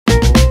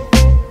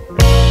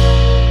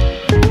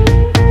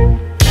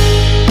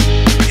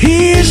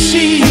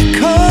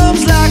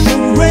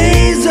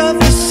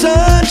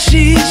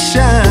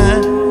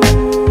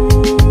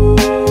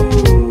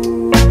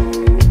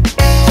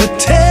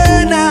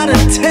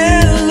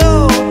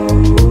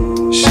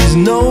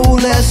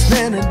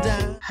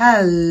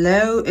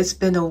Hello, it's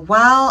been a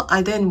while.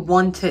 I didn't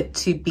want it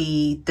to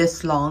be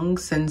this long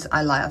since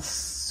I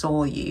last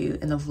saw you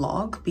in a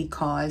vlog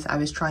because I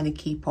was trying to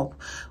keep up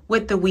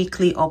with the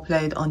weekly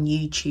upload on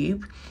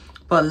YouTube.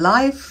 But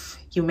life,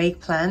 you make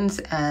plans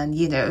and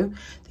you know,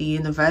 the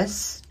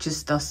universe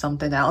just does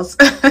something else.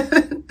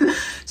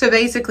 So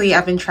basically,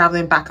 I've been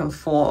traveling back and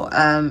forth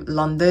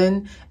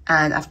London,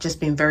 and I've just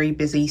been very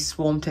busy,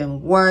 swamped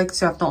in work,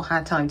 so I've not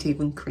had time to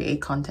even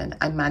create content.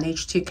 I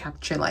managed to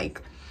capture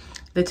like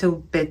little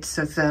bits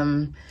of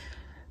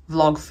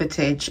vlog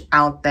footage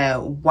out there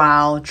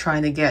while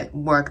trying to get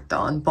work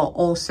done, but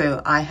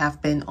also I have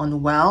been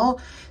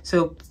unwell.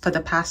 So for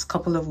the past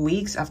couple of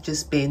weeks, I've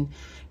just been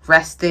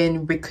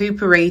resting,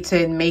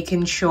 recuperating,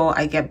 making sure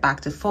I get back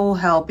to full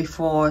health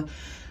before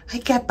I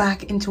get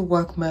back into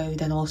work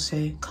mode and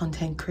also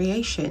content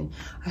creation.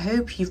 I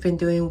hope you've been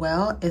doing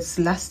well. It's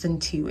less than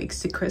 2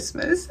 weeks to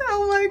Christmas.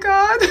 Oh my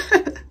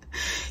God.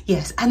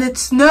 Yes, and it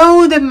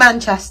snowed in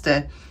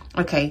Manchester.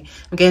 Okay,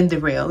 I'm getting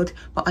derailed,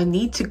 but I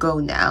need to go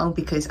now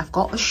because I've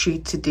got a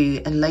shoot to do,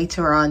 and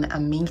later on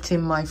I'm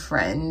meeting my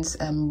friends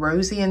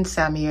Rosie and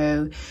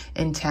Samuel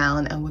in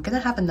town, and we're gonna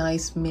have a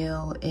nice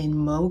meal in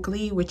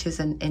Mowgli, which is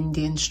an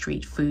Indian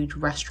street food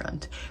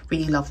restaurant.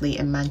 Really lovely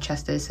in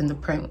Manchester. It's in the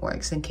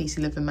Printworks, in case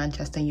you live in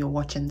Manchester and you're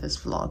watching this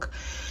vlog.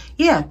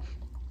 Yeah,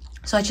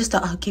 so I just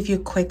thought I'll give you a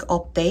quick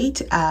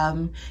update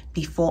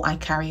before I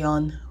carry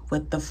on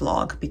with the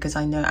vlog, because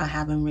I know I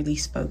haven't really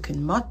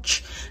spoken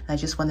much. I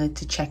just wanted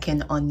to check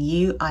in on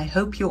you. I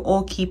hope you're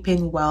all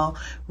keeping well.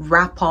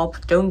 Wrap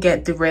up, don't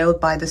get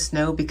derailed by the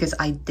snow, because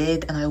I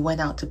did, and I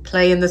went out to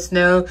play in the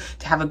snow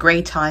to have a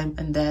great time,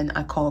 and then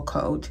I caught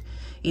cold.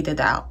 Either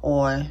that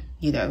or,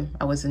 you know,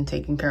 I wasn't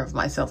taking care of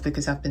myself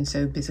because I've been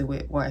so busy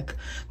with work.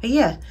 But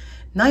yeah,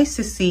 nice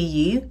to see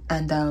you,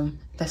 and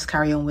let's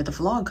carry on with the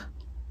vlog.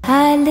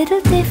 A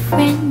little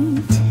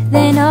different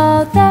than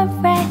all the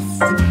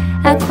rest.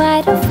 I'm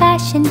quite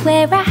old-fashioned,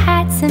 where I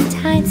had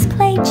sometimes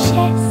played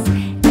chess.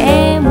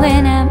 And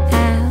when I'm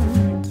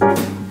out,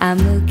 I'm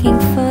looking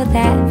for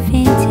that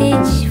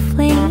vintage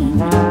fling.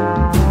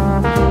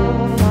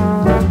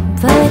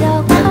 But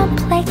all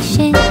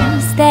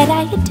complexions that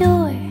I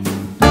adore,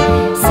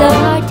 so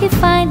hard to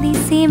find, these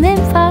seem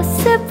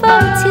impossible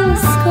to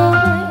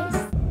score.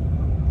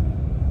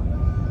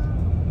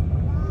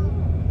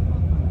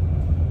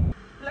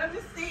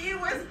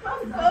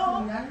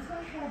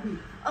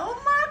 Oh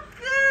my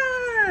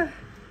God!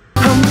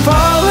 I'm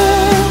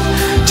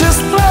falling,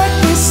 just like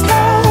these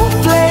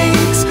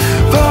snowflakes,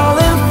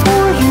 falling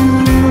for you,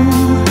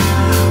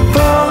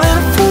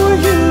 falling for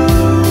you.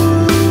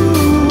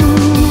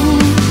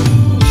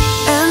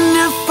 And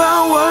if I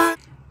were,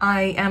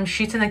 I am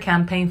shooting a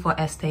campaign for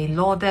Estee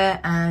Lauder,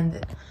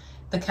 and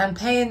the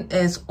campaign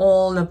is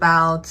all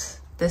about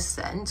this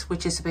scent,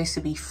 which is supposed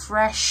to be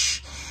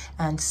fresh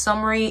and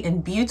summery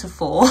and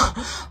beautiful,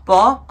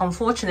 but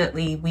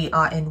unfortunately we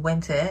are in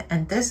winter,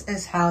 and this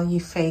is how you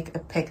fake a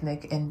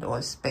picnic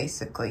indoors.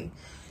 Basically,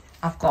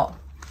 I've got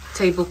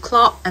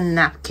tablecloth and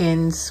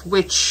napkins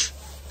which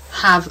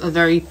have a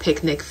very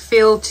picnic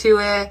feel to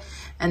it,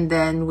 and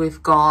then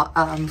we've got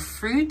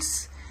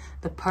fruits,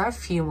 the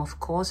perfume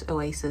of course,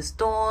 Oasis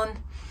Dawn,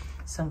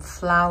 some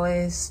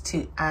flowers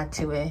to add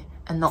to it,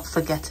 and not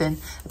forgetting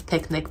a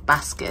picnic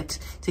basket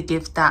to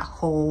give that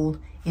whole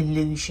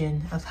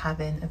illusion of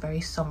having a very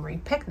summery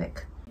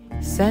picnic.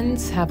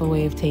 Scents have a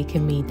way of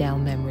taking me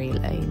down memory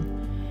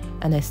lane,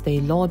 and Estee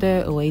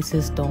Lauder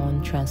Oasis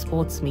Dawn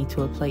transports me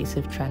to a place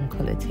of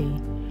tranquility,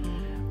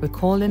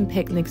 recalling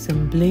picnics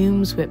and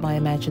blooms with my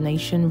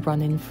imagination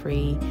running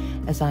free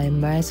as I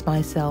immerse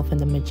myself in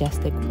the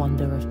majestic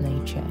wonder of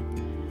nature.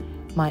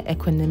 My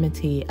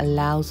equanimity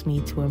allows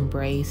me to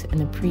embrace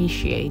and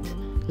appreciate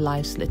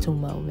life's little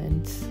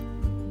moments.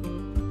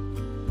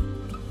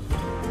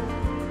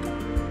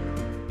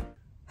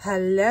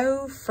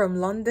 Hello from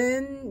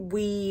London.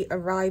 We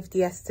arrived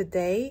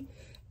yesterday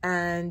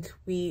and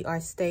we are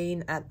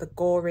staying at the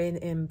Gorin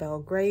in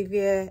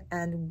Belgravia,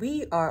 and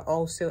we are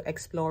also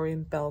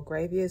exploring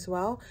Belgravia as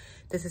well.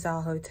 This is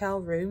our hotel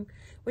room,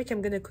 which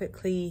I'm going to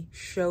quickly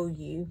show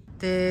you.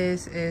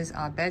 This is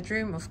our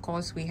bedroom. Of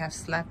course, we have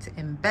slept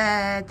in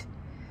bed.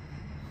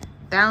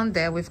 Down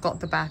there, we've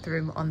got the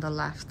bathroom on the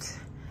left.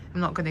 I'm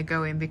not going to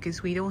go in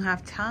because we don't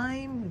have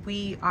time.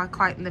 We are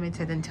quite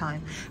limited in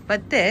time.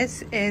 But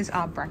this is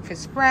our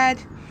breakfast spread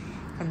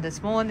from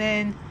this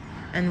morning.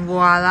 And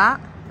voila,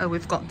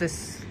 we've got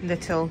this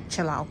little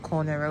chill out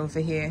corner over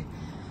here.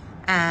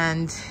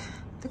 And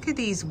look at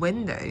these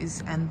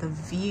windows and the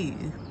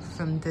view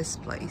from this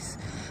place.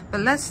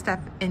 But let's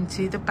step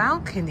into the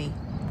balcony.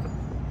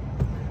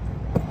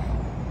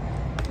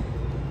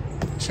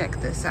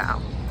 Check this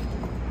out.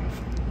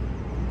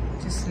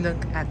 Just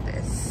look at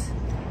this.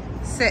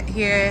 Sit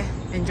here,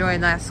 enjoy a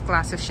nice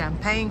glass of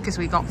champagne because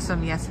we got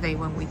some yesterday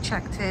when we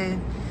checked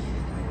in.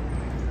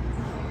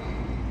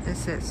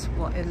 This is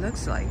what it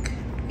looks like.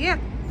 Yeah.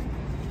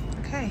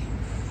 Okay.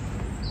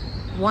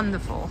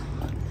 Wonderful.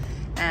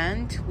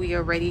 And we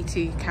are ready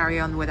to carry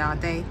on with our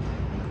day.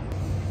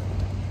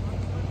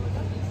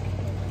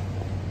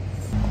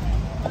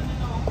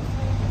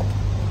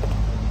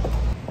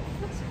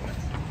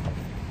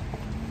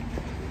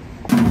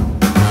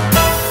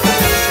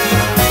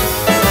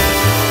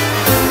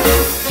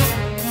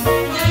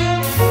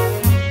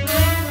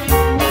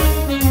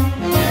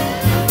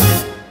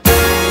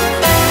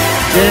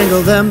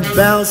 Jingle them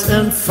bells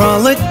and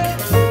frolic.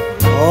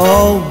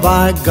 Oh,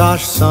 by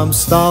gosh, some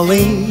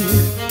stolly.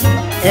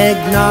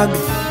 Eggnog,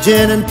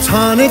 gin and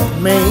tonic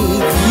make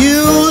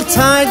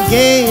Yuletide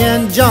gay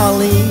and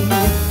jolly.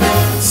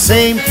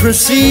 Same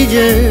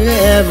procedure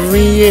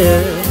every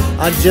year,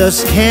 I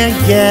just can't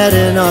get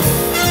enough.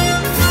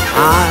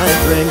 I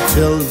drink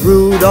till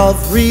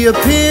Rudolph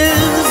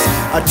reappears,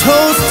 a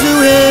toast to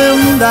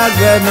him, that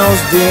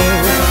red-nosed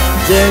dear.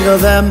 Jingle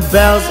them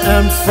bells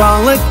and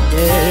frolic,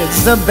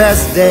 it's the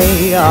best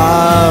day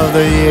of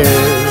the year.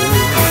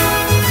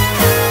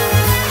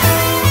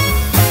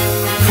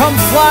 Come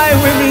fly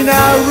with me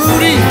now,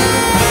 Rudy.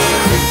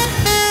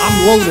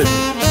 I'm loaded.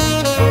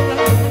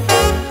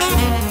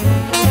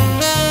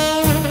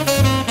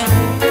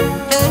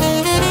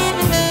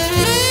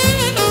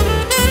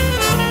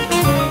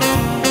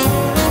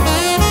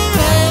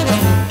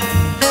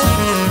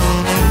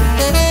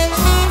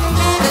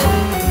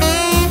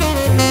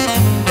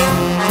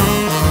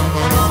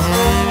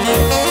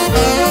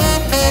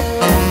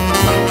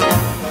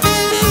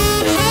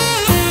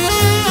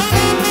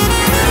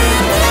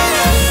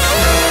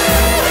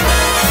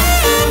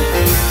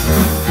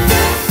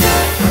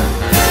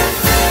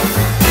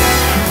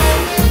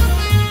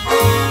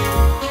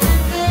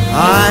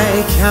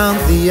 I count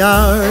the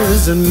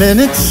hours and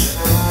minutes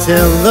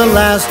till the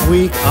last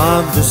week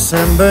of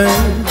December.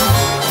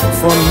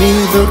 For me,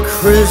 the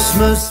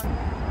Christmas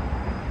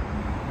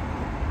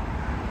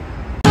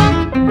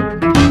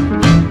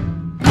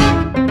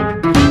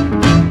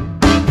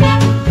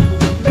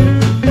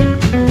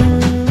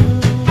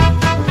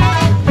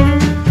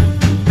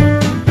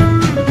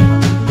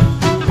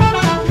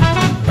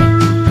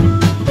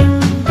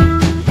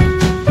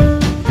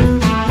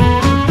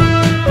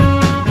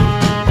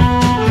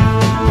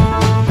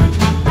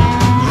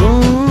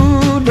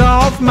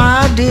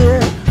dear,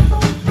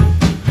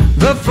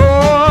 the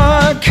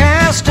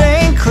forecast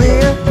ain't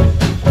clear,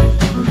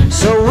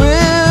 so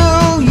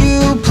will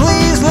you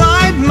please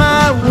light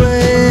my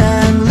way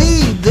and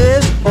lead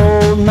this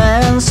old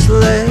man's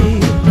sleigh?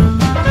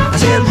 I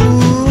said,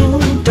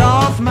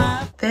 Rudolph,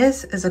 my...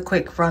 This is a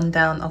quick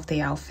rundown of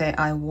the outfit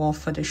I wore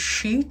for the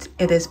shoot.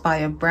 It is by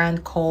a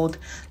brand called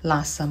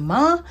La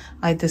Sama.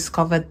 I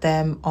discovered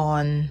them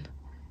on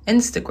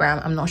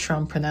Instagram. I'm not sure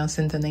I'm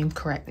pronouncing the name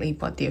correctly,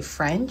 but they're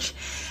French.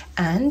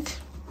 And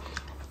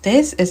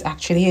this is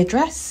actually a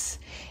dress.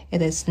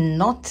 It is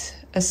not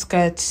a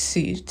skirt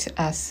suit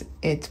as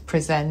it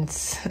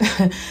presents.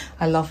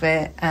 I love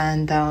it.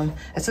 And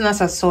as soon as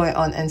I saw it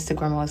on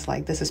Instagram, I was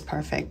like, this is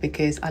perfect,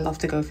 because I love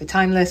to go for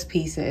timeless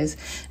pieces.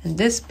 And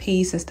this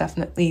piece is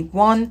definitely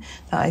one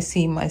that I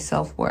see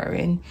myself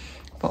wearing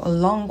for a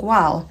long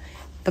while.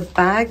 The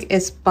bag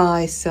is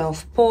by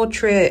Self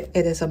Portrait.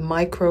 It is a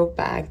micro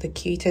bag, the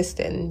cutest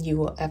thing you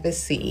will ever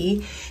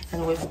see.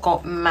 And we've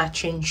got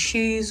matching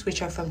shoes,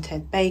 which are from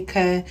Ted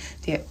Baker.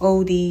 They're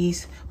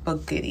oldies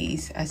but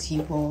goodies, as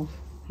you will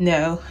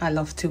know. I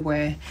love to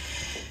wear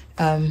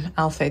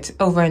outfits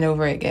over and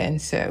over again,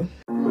 so...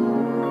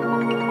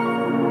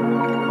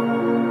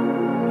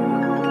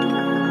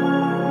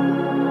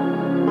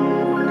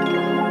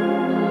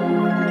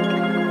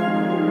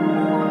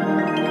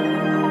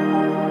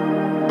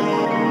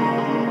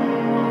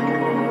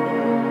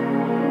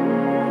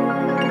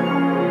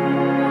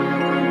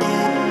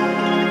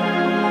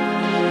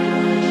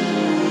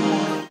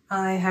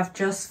 I have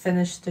just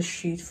finished the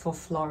shoot for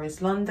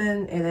Florist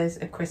London. It is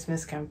a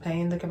Christmas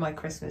campaign. Look at my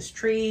Christmas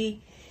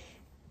tree.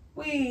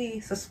 Whee!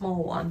 It's a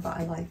small one, but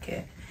I like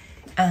it.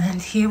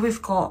 And here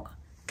we've got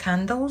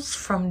candles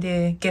from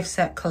the gift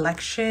set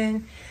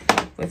collection.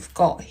 We've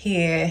got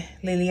here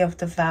Lily of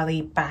the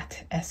Valley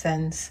Bat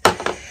Essence.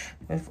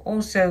 We've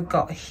also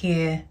got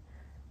here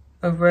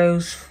a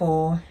rose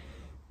for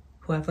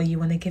whoever you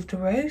want to give the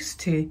rose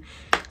to,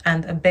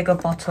 and a bigger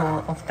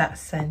bottle of that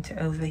scent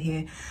over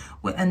here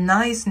with a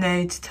nice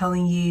note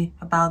telling you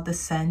about the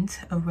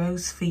scent, a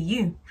rose for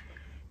you.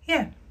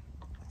 Yeah,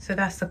 so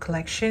that's the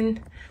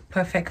collection.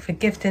 Perfect for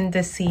gifting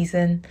this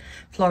season.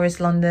 Florist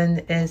London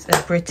is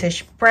a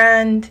British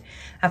brand.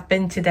 I've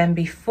been to them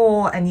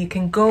before, and you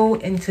can go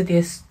into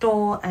their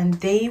store and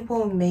they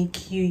will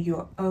make you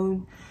your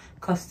own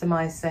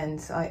customized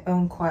scents. I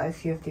own quite a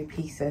few of their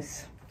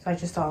pieces, so I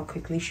just thought I'll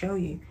quickly show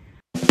you.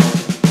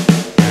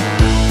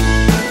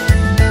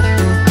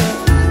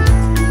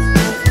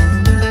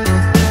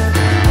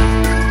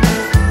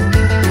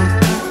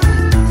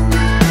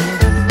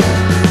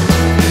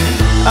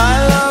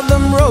 I love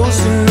them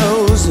roasting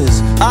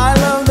roses, I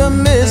love the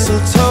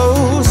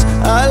mistletoes,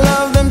 I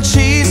love them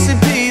cheesy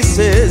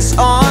pieces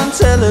on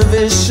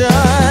television.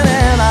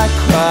 And I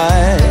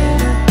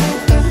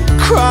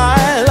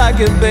cry like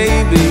a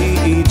baby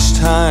each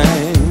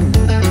time.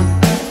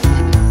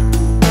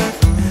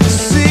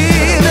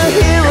 See,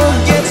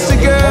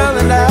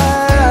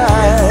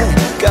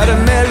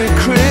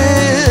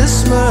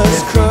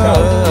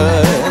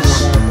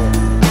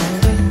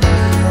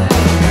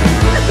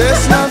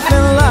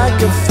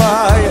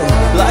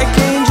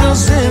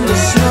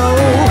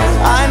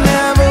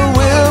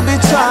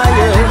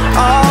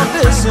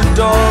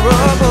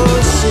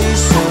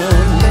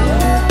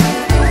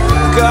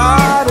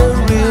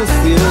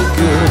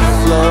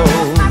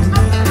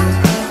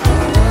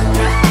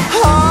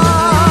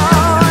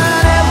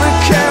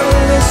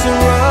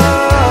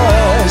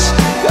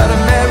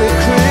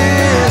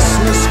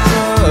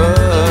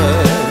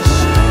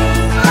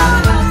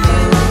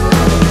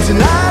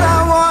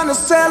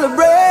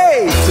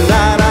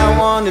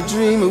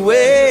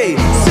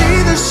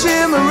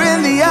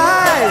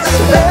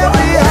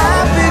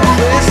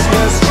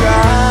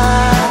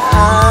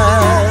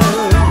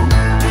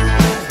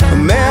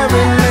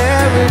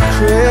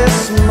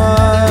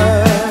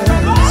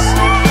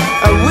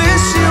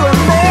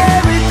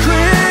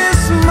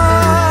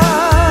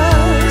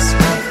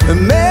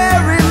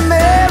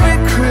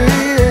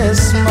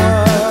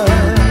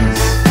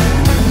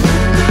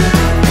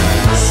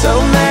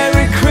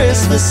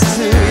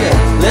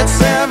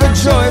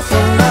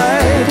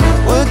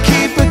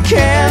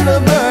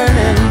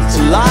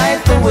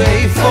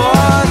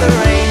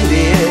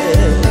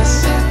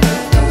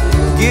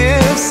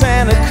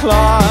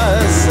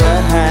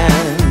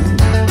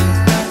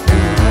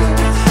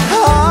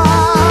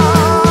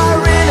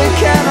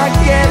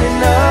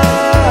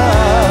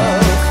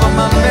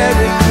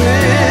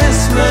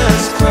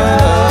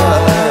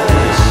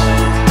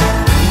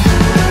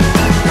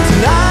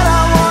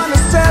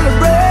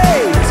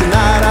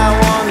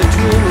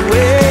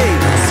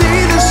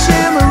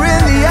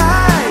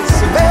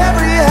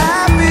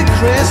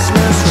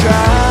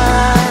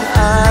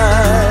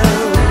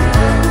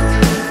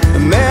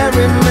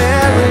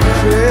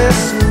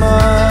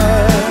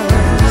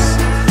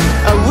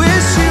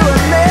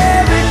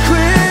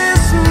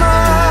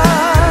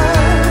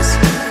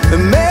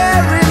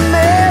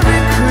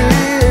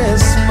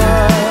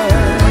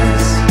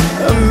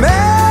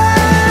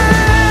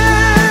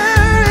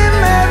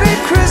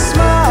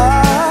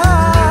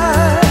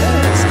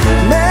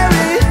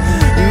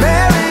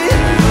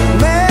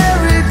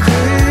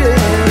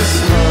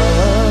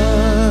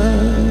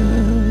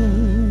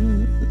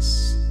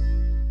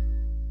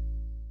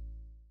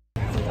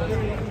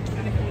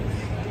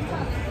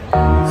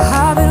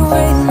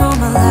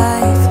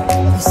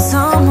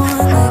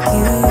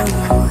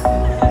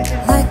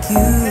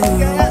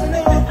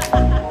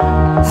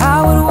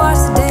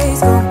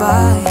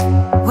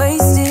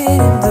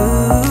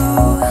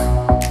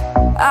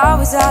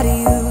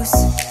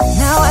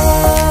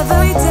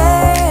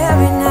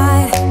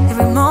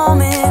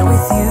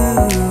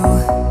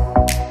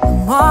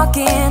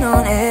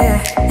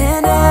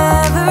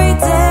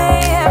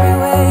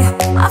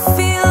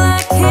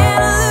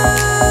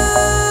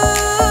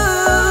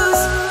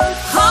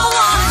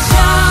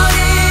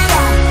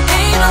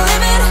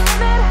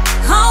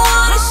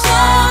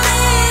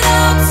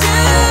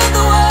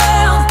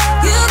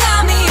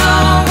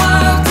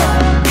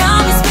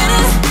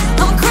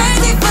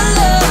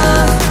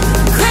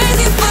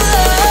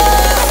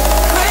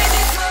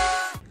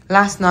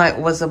 Last night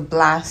was a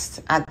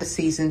blast at the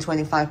season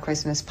 25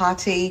 Christmas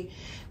party.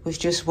 We've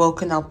just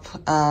woken up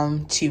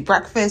to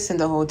breakfast in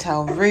the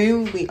hotel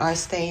room. We are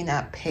staying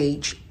at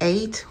Page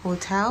 8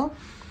 Hotel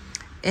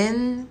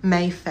in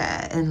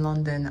Mayfair in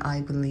London, I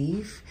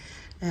believe.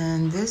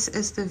 And this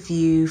is the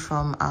view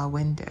from our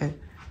window.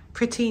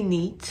 Pretty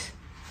neat.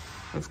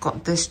 We've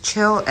got this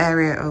chill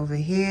area over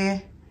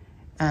here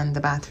and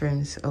the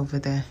bathrooms over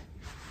there.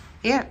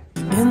 Yeah.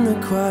 In the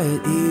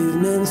quiet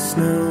evening,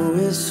 snow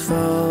is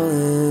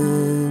falling,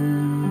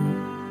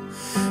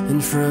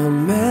 and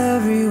from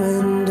every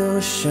window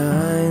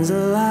shines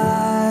a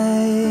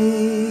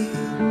light.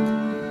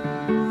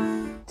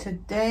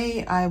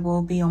 Today I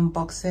will be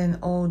unboxing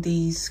all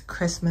these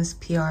Christmas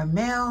PR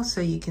mail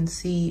so you can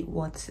see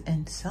what's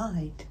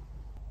inside.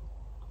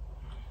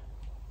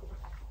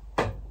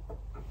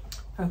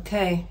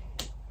 Okay,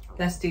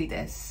 let's do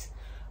this.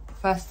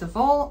 First of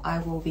all, I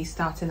will be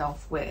starting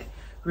off with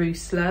Rue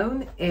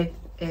Sloan. It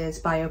is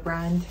by a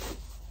brand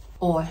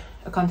or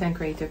a content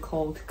creator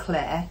called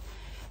Claire,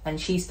 and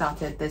she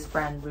started this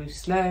brand Rue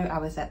Sloan. I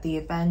was at the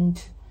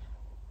event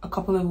a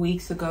couple of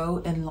weeks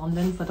ago in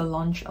London for the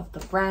launch of the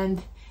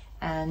brand,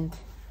 and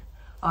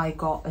I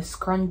got a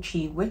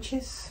scrunchie, which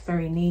is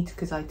very neat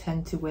because I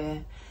tend to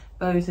wear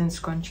bows and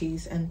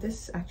scrunchies, and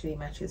this actually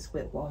matches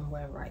with what I'm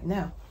wearing right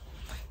now.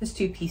 This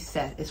two-piece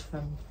set is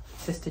from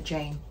Sister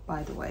Jane,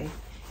 by the way.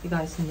 You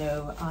guys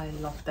know I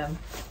love them.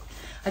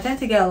 I tend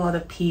to get a lot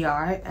of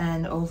PR,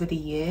 and over the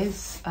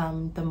years,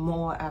 the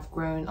more I've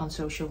grown on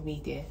social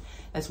media,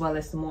 as well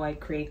as the more I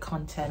create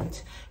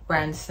content,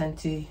 brands tend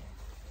to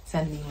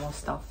send me more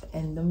stuff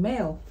in the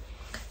mail.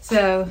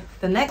 So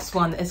the next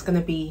one is going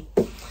to be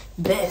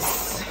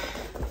this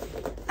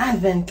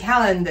advent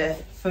calendar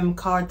from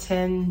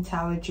Carlton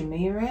Tower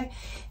Jumeirah.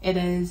 It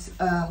is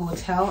a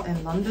hotel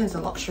in London. It's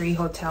a luxury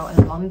hotel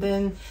in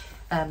London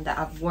that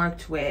I've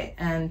worked with,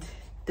 and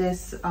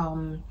this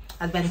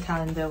advent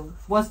calendar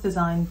was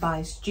designed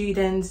by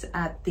students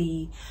at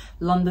the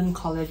London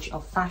College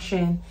of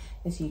Fashion,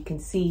 as you can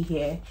see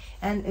here.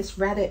 And it's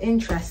rather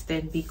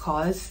interesting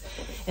because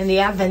in the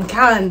advent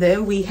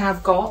calendar we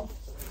have got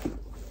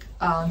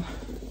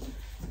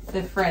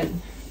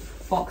different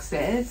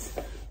boxes,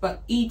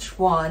 but each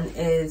one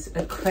is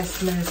a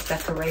Christmas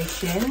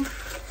decoration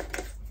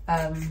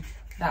that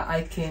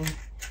I can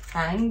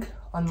hang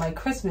on my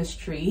Christmas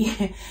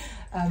tree.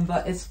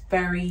 But it's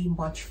very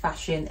much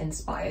fashion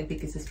inspired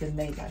because it's been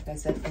made, like I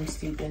said, from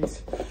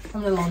students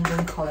from the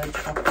London College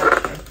of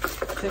Fashion.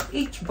 So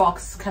each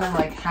box kind of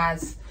like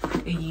has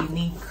a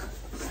unique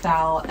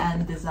style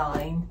and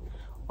design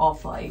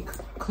of like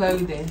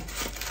clothing.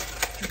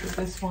 Look at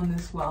this one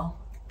as well.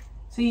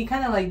 So you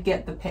kind of like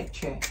get the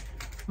picture.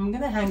 I'm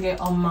gonna hang it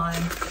on my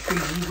tree,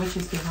 which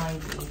is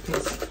behind me,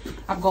 because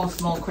I've got a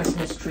small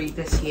Christmas tree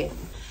this year.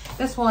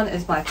 This one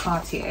is by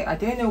Cartier. I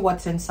don't know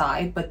what's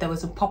inside, but there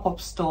was a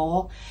pop-up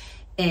store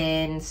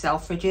in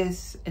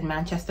Selfridges in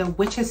Manchester,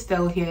 which is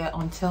still here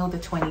until the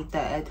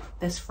 23rd,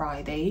 this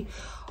Friday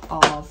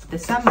of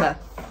December.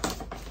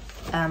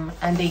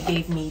 And they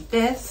gave me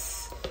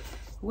this,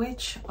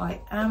 which I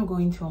am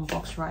going to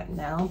unbox right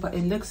now, but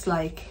it looks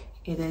like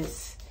it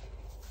is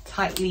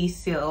tightly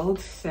sealed,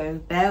 so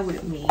bear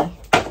with me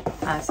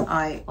as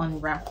I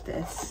unwrap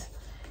this.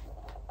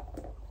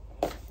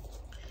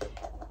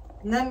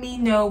 Let me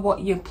know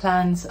what your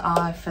plans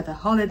are for the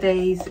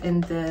holidays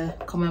in the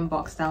comment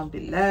box down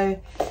below.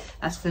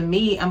 As for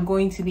me, I'm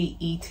going to be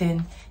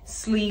eating,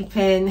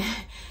 sleeping,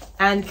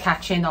 and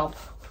catching up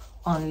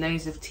on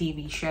loads of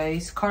TV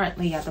shows.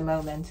 Currently, at the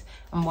moment,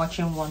 I'm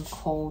watching one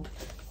called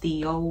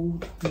The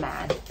Old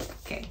Man.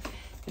 Okay,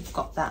 we've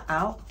got that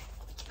out.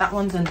 That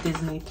one's on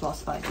Disney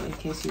Plus, by the way, in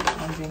case you were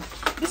wondering.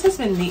 This has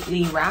been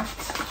neatly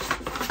wrapped.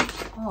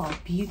 Oh,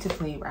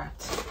 beautifully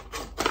wrapped.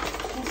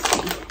 Let's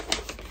see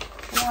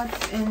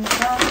what's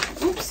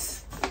inside.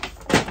 Oops.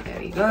 There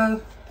we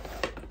go.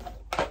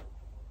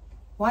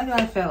 Why do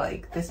I feel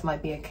like this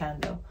might be a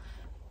candle?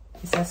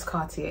 It says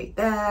Cartier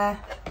there.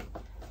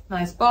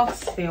 Nice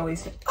box. They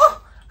always say,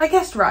 oh, I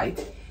guessed right.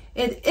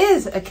 It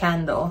is a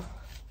candle.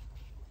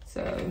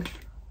 So,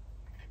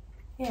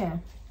 yeah.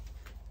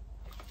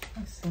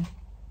 Let's see.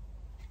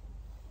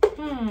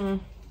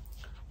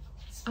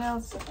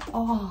 Smells,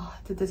 oh,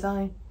 the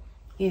design,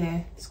 you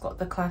know, it's got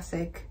the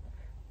classic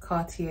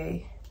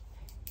Cartier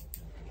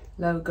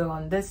logo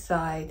on this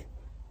side.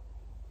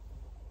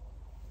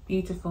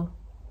 Beautiful.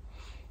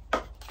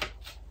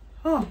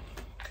 Oh,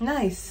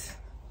 nice.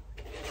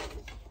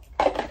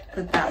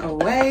 Put that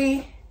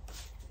away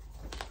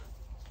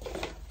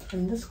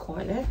in this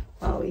corner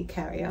while we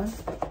carry on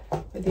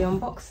with the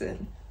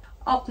unboxing.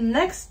 Up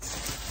next,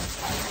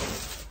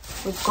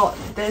 we've got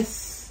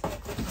this,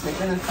 they're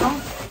gonna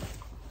come,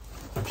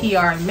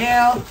 PR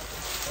mail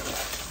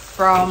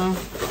from,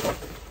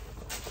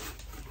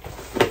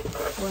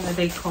 what are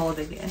they called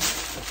again?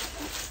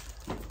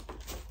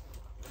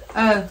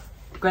 Oh,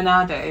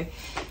 Granado.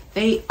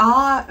 They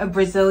are a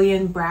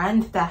Brazilian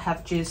brand that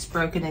have just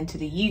broken into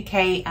the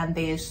UK, and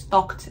they are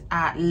stocked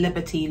at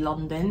Liberty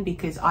London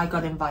because I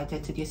got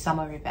invited to their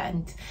summer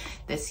event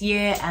this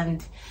year,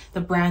 and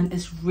the brand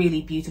is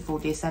really beautiful.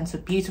 Their scents are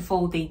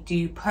beautiful. They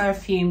do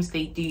perfumes,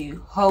 they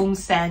do home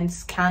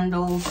scents,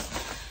 candles,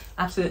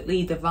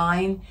 absolutely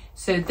divine.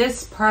 So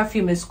this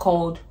perfume is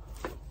called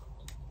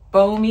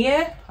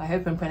Bomia. I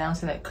hope I'm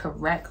pronouncing it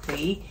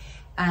correctly.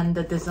 And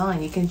the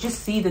design, you can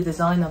just see the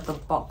design of the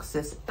box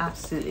is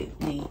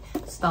absolutely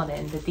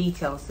stunning. The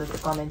details that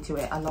have gone into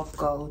it. I love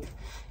gold,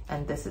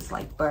 and this is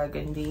like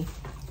burgundy,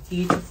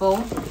 beautiful.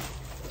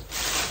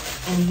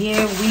 And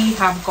here we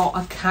have got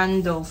a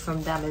candle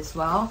from them as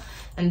well,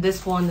 and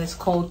this one is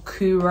called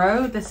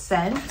Kuro, the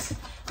scent.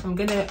 I'm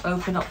gonna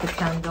open up the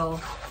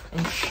candle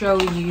and show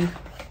you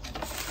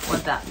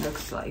what that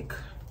looks like.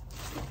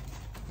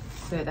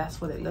 So that's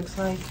what it looks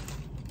like.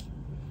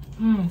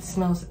 It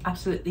smells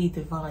absolutely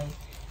divine.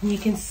 And you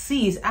can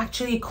see it's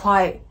actually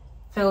quite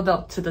filled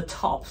up to the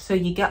top, so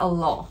you get a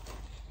lot.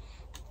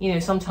 You know,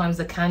 sometimes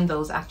the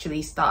candles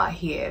actually start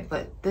here,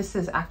 but this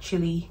is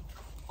actually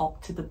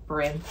up to the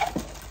brim,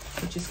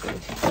 which is good.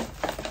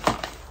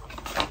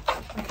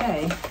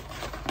 Okay,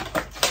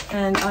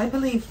 and I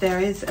believe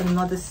there is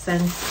another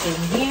scent in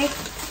here.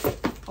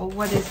 Oh,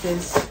 what is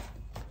this?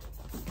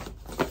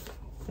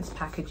 This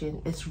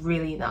packaging is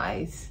really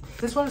nice.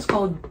 This one's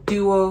called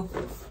Duo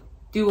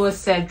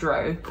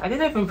Cedro. I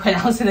didn't even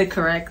pronounce it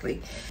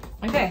correctly.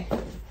 Okay.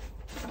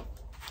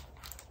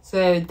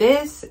 So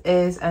this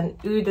is an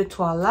eau de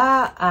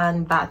toilette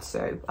and bath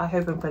soap. I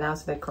hope I'm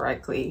pronouncing it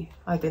correctly.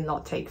 I did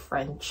not take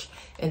French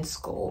in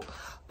school,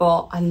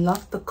 but I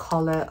love the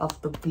color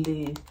of the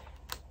blue.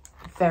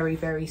 Very,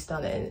 very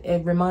stunning.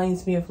 It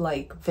reminds me of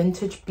like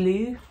vintage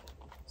blue.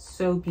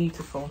 So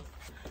beautiful.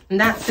 And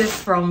that's it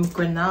from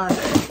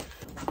Granada.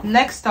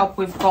 Next up,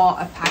 we've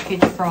got a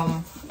package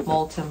from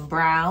Molton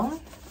Brown.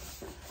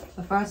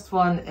 The first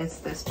one is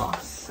this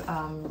box,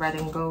 red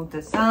and gold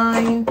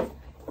design,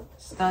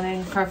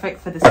 stunning,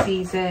 perfect for the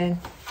season.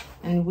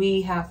 And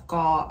we have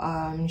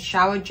got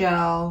shower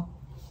gel,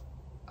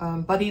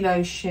 body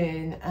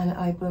lotion, and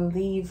I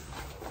believe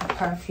a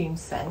perfume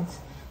scent.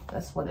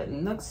 That's what it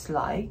looks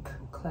like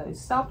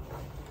close up.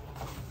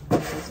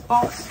 This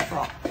box,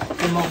 got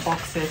more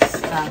boxes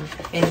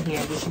in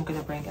here, which I'm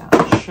gonna bring out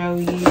and show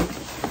you.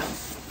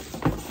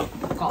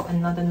 Got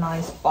another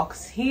nice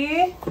box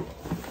here.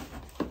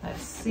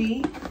 Let's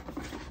see.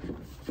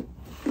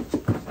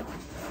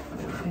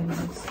 Open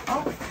this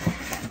up.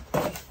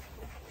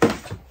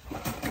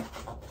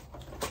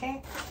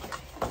 Okay.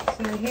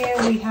 So here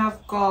we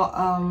have got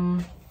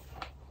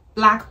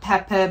black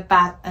pepper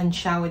bath and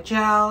shower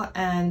gel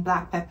and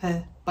black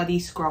pepper body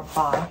scrub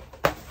bar.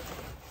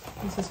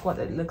 This is what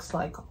it looks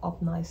like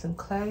up nice and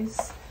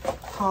close.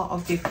 Part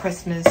of the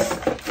Christmas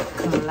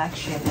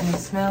collection, and it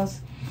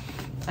smells,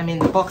 I mean,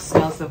 the box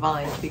smells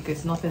divine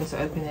because nothing's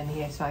open in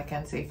here, so I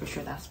can't say for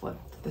sure that's what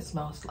this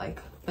smells like.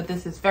 But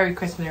this is very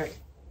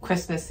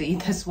Christmassy,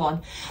 this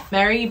one.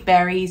 Mary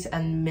Berries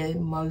and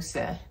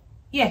Mimosa.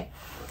 Yeah,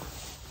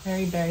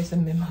 Mary Berries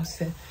and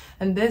Mimosa.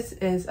 And this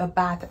is a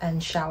bath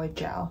and shower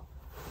gel.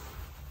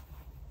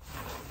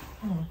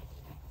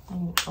 Let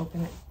me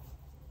open it.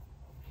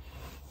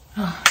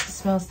 Oh, it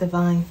smells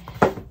divine.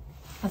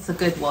 That's a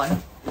good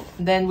one.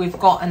 And then we've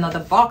got another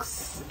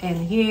box in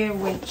here,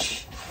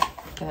 which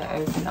gonna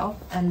open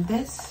up, and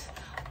this,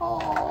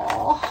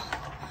 oh,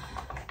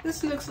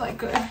 this looks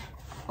like a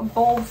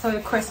bowl for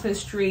a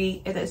Christmas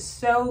tree. It is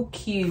so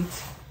cute.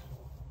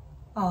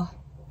 Oh,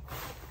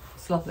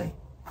 it's lovely.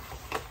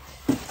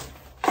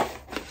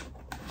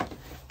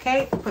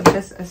 Okay, put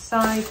this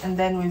aside, and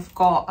then we've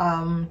got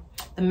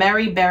the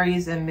Mary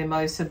Berries and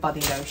Mimosa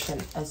body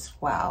lotion as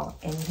well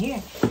in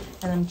here.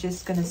 And I'm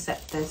just gonna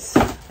set this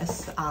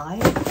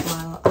aside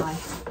while I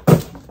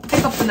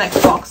pick up the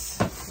next box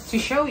to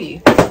show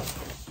you.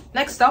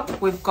 Next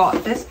up, we've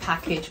got this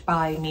package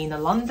by Mina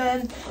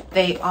London.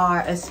 They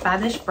are a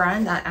Spanish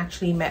brand. I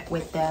actually met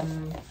with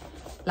them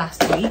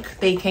last week.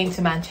 They came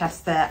to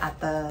Manchester at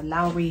the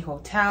Lowry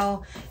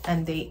Hotel,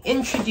 and they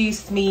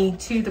introduced me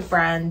to the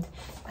brand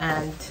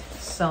and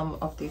some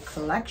of the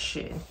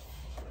collection.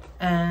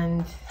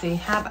 And they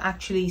have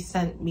actually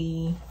sent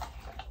me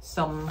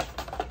some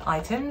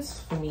items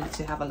for me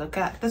to have a look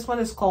at. This one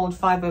is called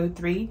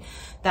 503,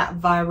 that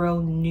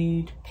viral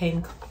nude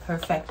pink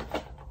perfect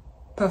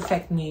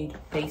nude,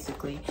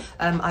 basically.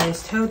 I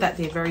was told that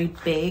they're very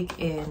big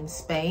in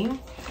Spain,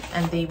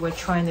 and they were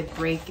trying to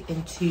break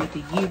into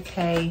the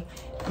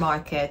UK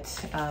market,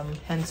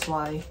 hence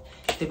why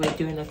they were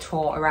doing a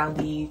tour around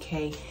the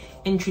UK,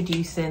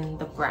 introducing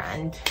the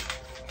brand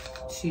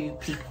to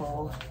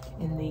people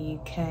in the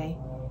UK.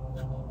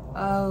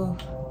 Oh,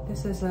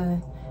 this is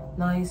a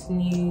nice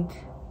nude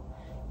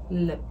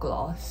lip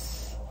gloss.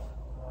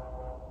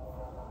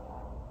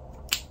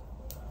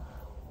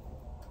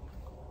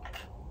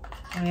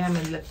 I am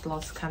a lip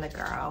gloss kind of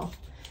girl,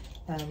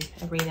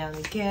 every now and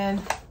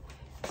again,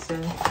 so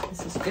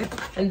this is good.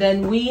 And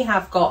then we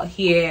have got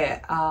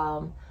here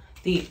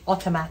the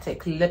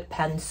automatic lip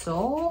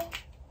pencil.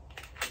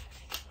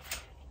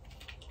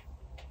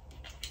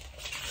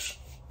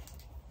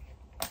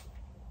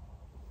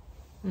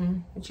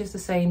 which is the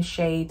same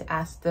shade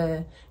as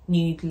the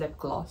nude lip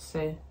gloss,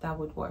 so that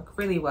would work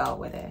really well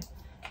with it.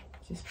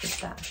 Just put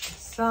that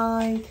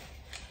aside,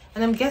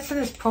 and I'm guessing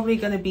it's probably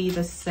going to be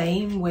the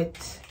same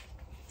with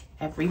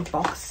every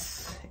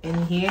box in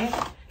here,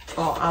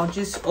 but I'll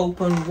just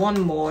open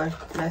one more.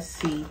 Let's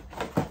see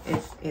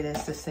if it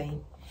is the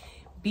same.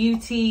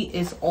 Beauty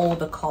is all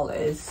the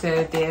colors,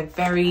 so they're a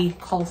very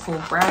colorful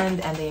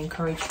brand and they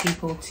encourage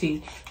people to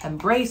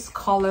embrace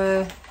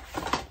color.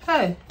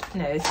 Oh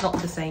no, it's not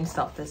the same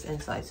stuff that's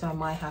inside, so I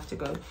might have to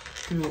go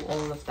through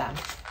all of them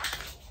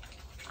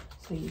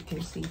so you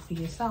can see for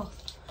yourself.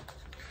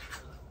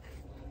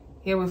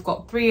 Here we've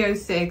got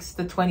 306,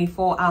 the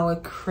 24-hour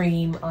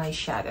cream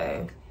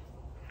eyeshadow.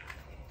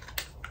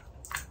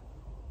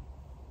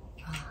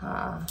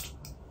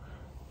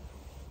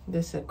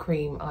 This is a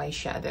cream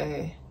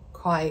eyeshadow,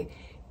 quite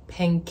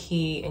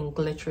pinky and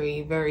glittery.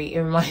 It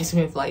reminds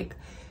me of like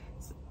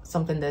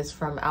something that's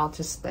from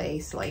outer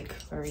space, like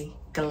very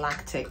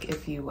galactic,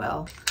 if you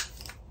will.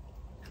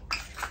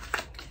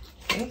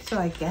 Okay, so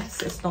I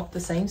guess it's not the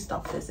same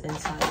stuff that's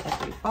inside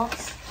every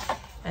box.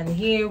 And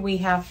here we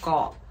have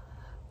got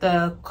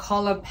the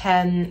color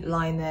pen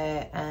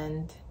liner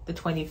and the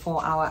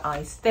 24-hour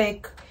eye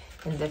stick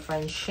in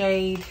different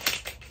shades.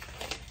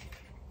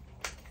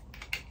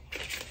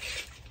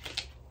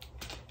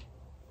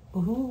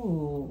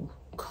 Ooh,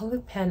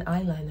 colored pen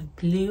eyeliner,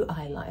 blue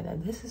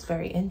eyeliner. This is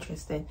very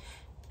interesting.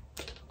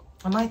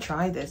 I might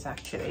try this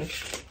actually.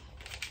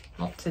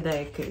 Not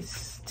today,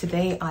 because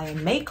today I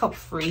am makeup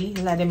free,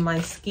 letting my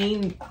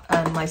skin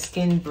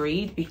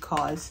breathe,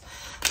 because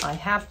I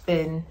have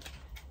been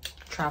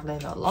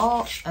traveling a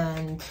lot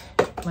and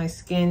my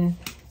skin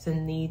is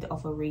in need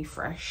of a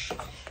refresh.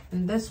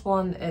 And this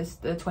one is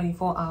the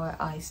 24-hour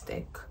eye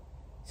stick.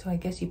 So I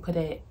guess you put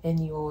it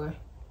in your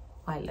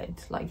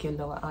eyelids, like your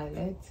lower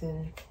eyelids,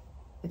 and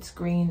it's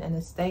green and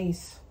it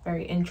stays.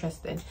 Very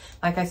interesting.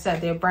 Like I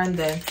said, their brand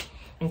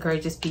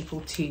encourages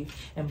people to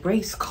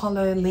embrace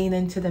color, lean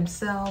into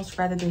themselves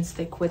rather than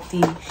stick with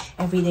the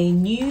everyday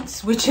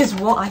nudes, which is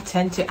what I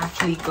tend to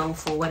actually go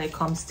for when it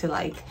comes to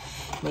like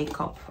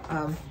makeup.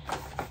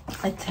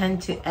 I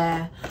tend to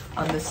err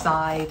on the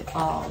side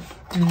of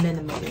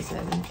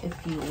minimalism,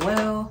 if you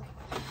will.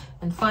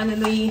 And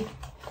finally,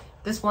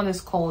 this one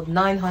is called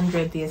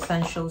 900 The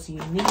Essentials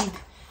You Need,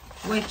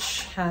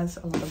 which has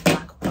a lot of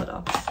black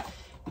products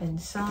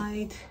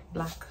inside.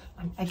 Black,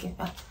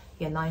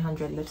 yeah,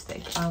 900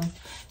 lipstick.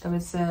 There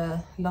was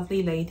a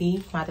lovely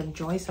lady, Madam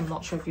Joyce. I'm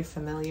not sure if you're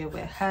familiar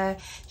with her.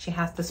 She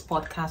has this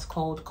podcast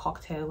called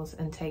Cocktails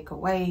and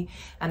Takeaway,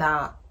 and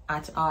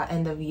at our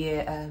end of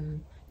year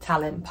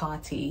talent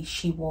party,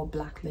 she wore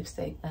black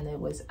lipstick and it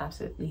was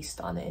absolutely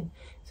stunning.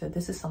 So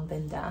this is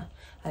something that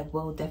I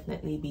will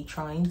definitely be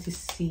trying to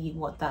see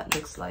what that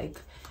looks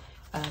like.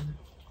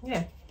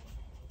 Yeah.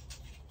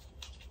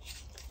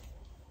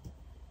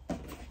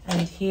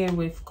 And here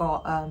we've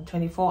got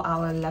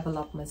 24-hour Level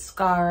Up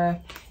mascara.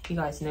 You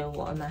guys know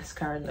what a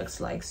mascara looks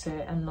like, so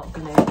I'm not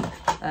gonna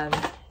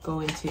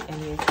go into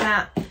any of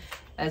that.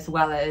 As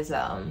well as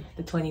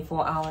the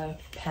 24-hour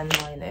pen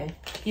liner.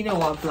 You know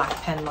what a black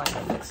pen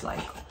liner looks like,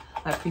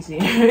 I presume.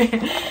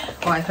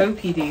 Well, I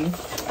hope you do.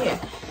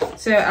 Yeah.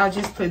 So I'll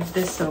just put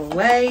this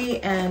away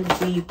and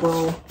we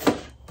will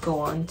go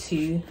on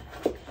to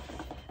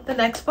the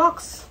next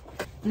box.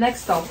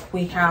 Next up,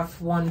 we have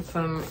one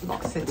from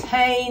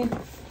L'Occitane,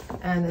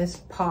 and it's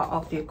part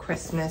of the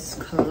Christmas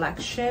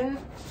collection.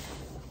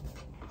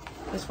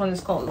 This one is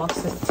called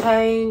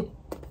L'Occitane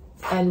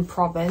and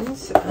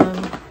Provence.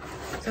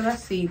 So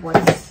let's see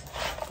what's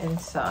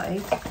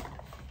inside.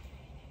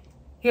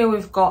 Here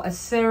we've got a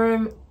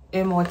serum,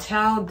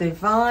 Immortelle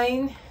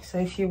Divine. So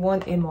if you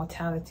want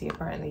immortality,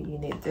 apparently you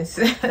need this.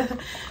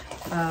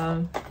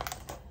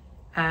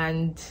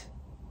 And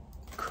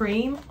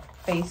cream,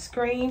 face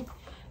cream,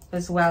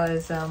 as well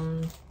as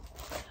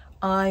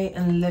eye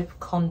and lip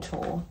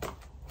contour.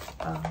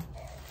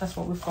 That's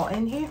what we've got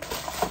in here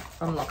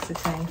from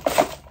L'Occitane.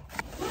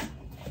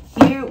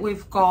 Here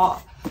we've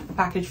got a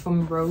package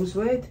from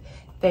Rosewood.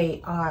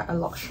 They are a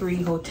luxury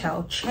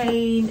hotel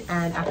chain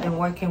and I've been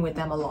working with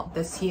them a lot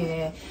this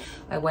year.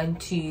 I went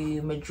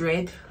to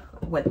Madrid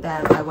with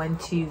them. I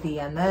went to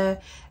Vienna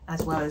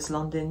as well as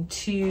London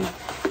to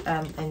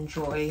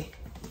enjoy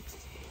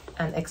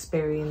and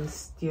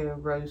experience their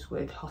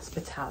Rosewood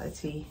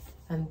hospitality.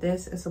 And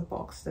this is a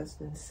box that's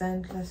been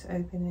sent. Let's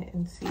open it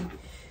and see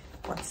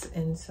what's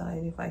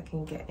inside, if I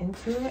can get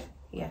into it.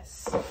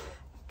 Yes.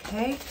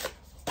 Okay.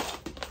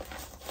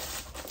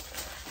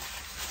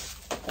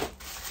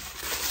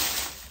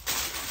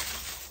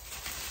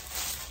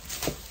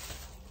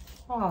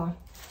 Oh,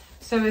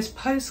 so it's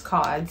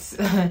postcards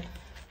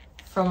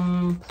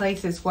from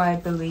places where I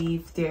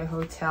believe their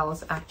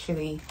hotels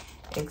actually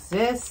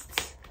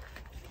exist.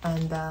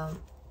 And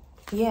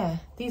yeah,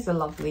 these are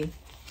lovely.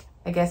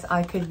 I guess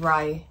I could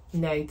write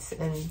notes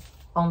in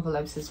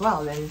envelopes as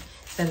well and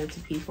send it to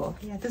people.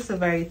 Yeah, this is a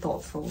very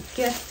thoughtful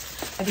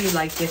gift. I do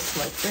like gifts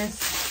like this.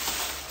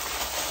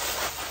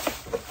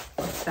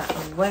 Put that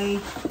away.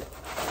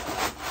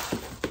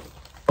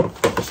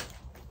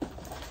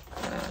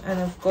 and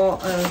I've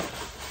got a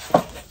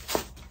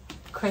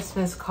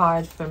Christmas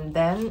card from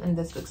them, and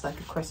this looks like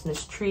a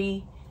Christmas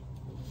tree,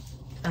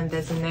 and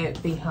there's a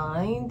note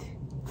behind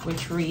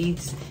which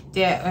reads,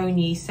 "Dear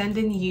Oni,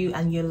 sending you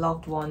and your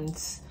loved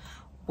ones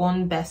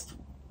our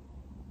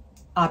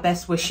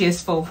best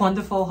wishes for a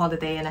wonderful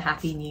holiday and a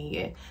happy new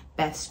year.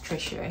 Best,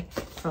 Trisha,"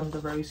 from the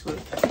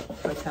Rosewood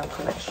Hotel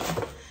Collection.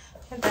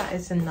 And that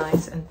is a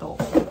nice and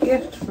thoughtful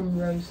gift from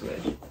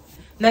Rosewood.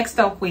 Next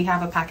up, we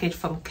have a package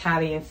from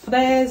Carrier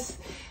Frères,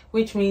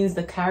 which means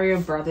the Carrier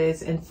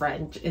brothers in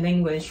French, in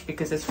English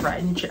because it's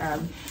French.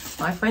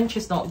 My French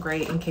is not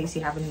great, in case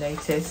you haven't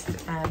noticed.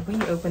 And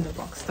when you open the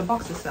box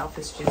itself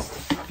is just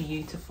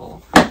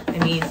beautiful. I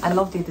mean, I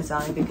love the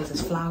design because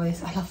it's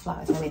flowers. I love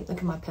flowers. I mean, look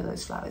at my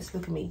pillows, flowers.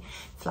 Look at me,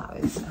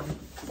 flowers.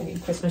 I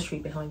mean, Christmas tree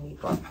behind me,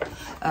 but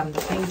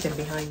the painting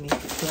behind me,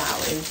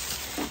 flowers.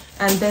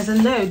 And there's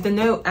a note. The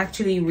note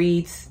actually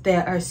reads,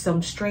 "There are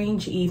some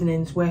strange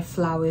evenings where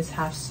flowers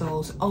have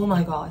souls." Oh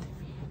my God.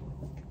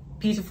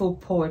 Beautiful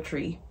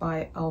poetry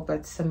by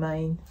Albert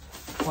Samain,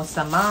 or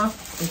Sama,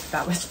 if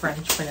that was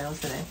French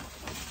pronouncing it.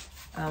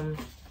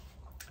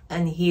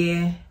 And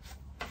here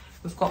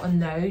we've got a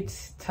note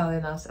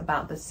telling us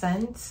about the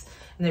scents,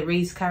 and it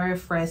reads, "Carrier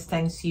Frères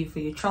thanks you for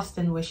your trust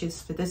and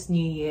wishes for this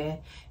new year.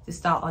 To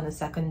start on a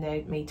second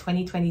note, may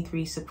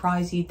 2023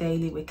 surprise you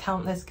daily with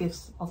countless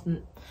gifts of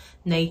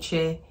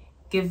nature,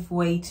 give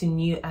way to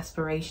new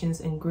aspirations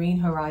and green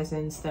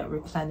horizons that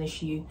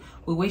replenish you.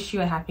 We wish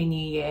you a happy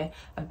new year,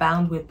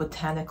 abound with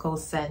botanical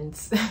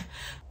scents."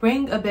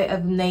 Bring a bit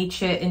of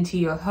nature into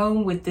your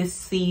home with this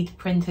seed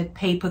printed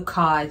paper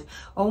card.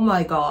 Oh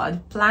my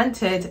God.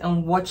 Plant it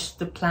and watch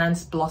the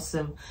plants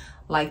blossom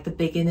like the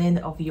beginning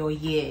of your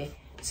year.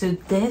 So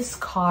this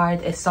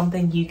card is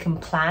something you can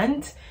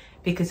plant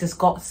because it's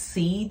got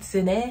seeds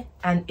in it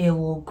and it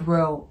will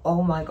grow.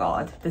 Oh my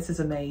God, this is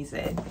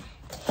amazing.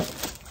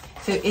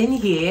 So in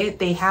here,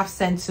 they have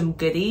sent some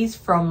goodies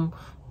from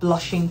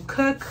Blushing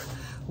Cook,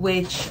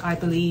 which I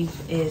believe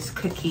is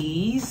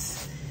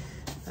cookies.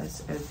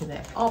 Let's open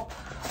it up.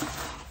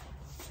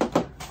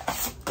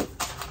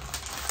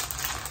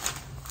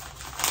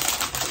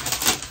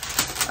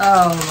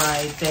 Oh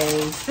my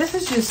days. This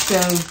is just so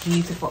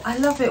beautiful. I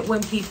love it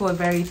when people are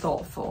very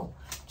thoughtful.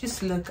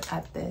 Just look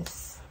at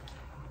this.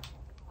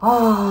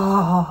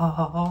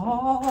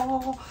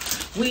 Oh,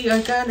 we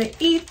are gonna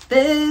eat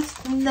this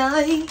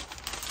tonight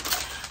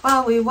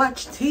while we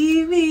watch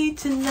TV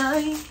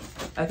tonight.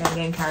 Okay, I'm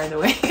getting carried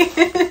away.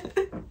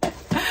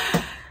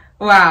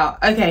 Wow,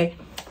 okay.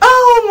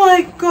 Oh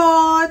my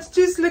God,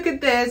 just look at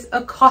this.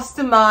 A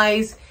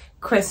customized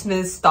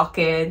Christmas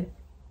stocking.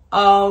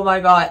 Oh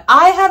my God,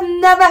 I have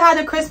never had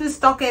a Christmas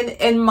stocking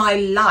in my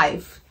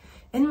life.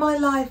 In my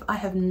life, I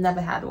have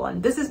never had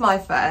one. This is my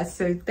first,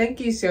 so thank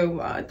you so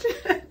much.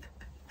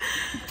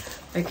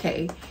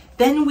 Okay,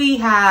 then we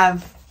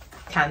have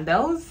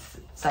candles,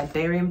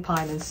 Siberian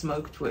pine and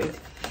smoked wood.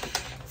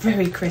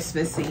 Very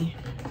Christmassy.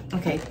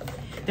 Okay,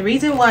 the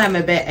reason why I'm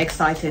a bit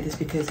excited is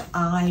because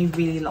I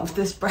really love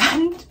this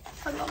brand.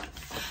 I love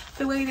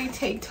the way they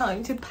take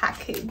time to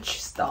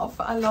package stuff.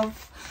 I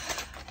love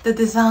the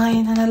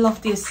design and I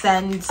love the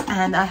scents,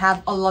 and I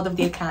have a lot of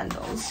their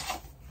candles.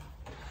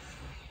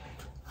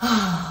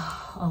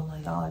 Oh my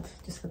God,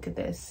 just look at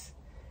this.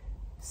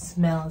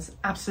 Smells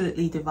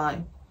absolutely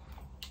divine.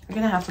 I'm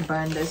gonna have to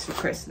burn this for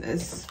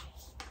Christmas.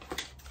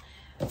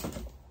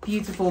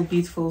 Beautiful,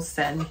 beautiful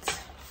scent.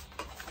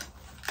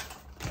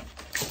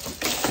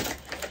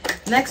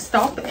 Next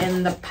up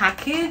in the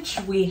package,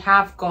 we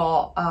have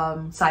got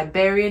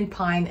Siberian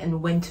pine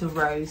and winter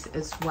rose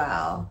as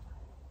well.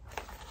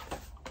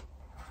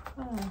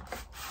 Oh.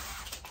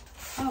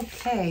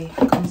 Okay,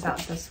 it comes out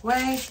this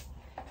way.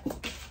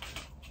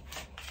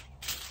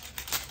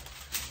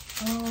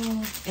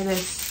 Oh, it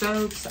is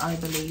soaps, I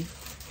believe.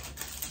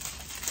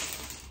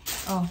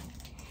 Oh,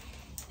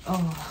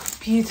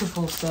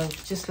 beautiful soap.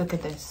 Just look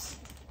at this.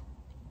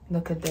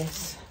 Look at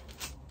this.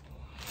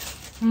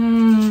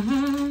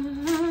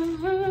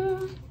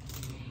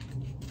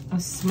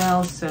 It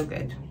smells so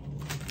good.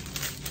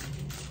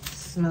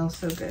 Smells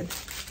so good.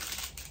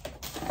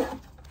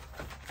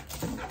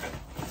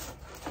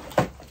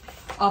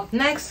 Up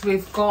next,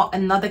 we've got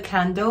another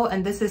candle,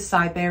 and this is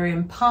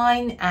Siberian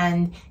pine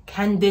and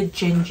candied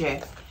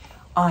ginger.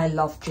 I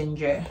love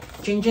ginger.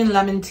 Ginger and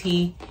lemon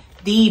tea,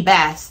 the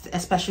best,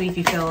 especially if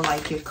you feel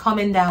like you're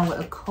coming down with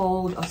a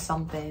cold or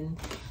something.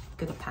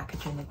 Look at the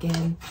packaging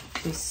again.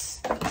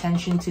 This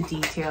attention to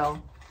detail,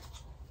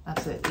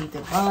 absolutely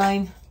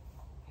divine.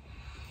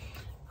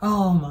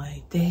 Oh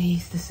my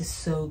days, this is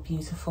so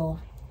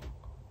beautiful.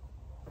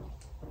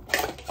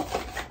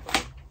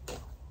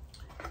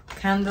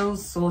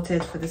 Candles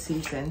sorted for the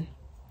season.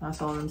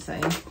 That's all I'm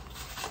saying.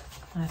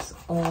 That's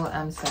all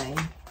I'm saying.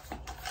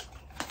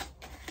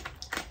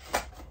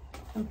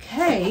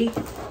 Okay,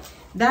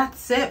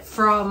 that's it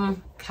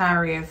from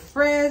Carrier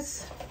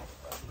Frères.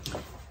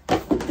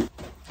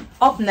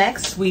 Up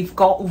next, we've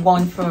got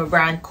one from a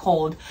brand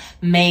called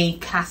May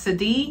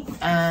Cassidy,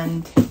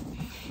 and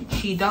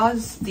she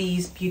does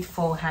these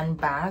beautiful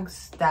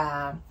handbags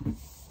that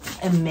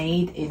and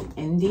made in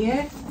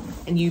India,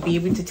 and you'll be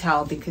able to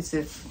tell because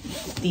of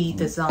the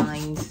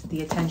designs,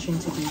 the attention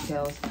to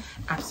details.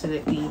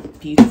 Absolutely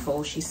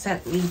beautiful. She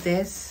sent me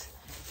this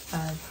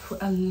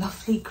a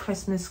lovely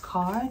Christmas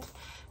card,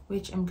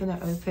 which I'm gonna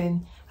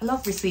open. I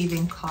love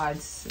receiving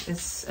cards.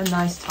 It's a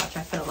nice touch.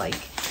 I feel like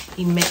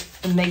it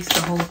makes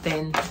the whole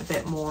thing a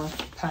bit more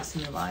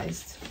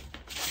personalized.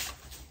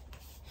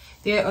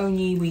 Dear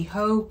Oni, we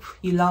hope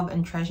you love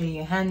and treasure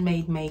your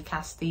handmade May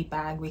Cassidy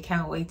bag. We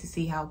can't wait to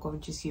see how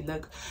gorgeous you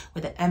look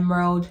with the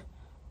emerald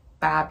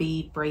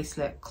Barbie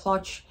bracelet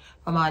clutch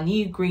from our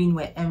new Green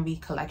with Envy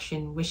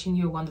collection. Wishing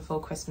you a wonderful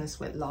Christmas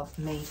with love,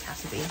 May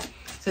Cassidy.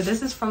 So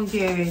this is from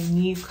their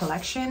new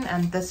collection,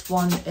 and this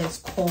one is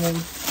called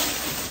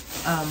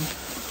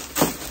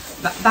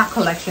that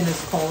collection is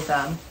called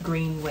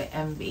Green with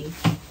Envy.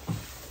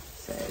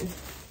 So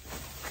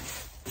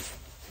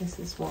this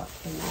is what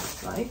it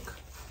looks like.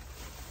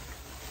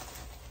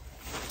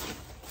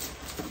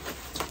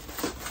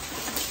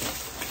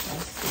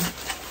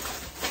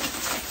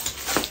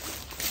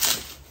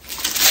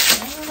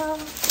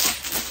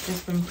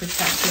 It's been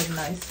protected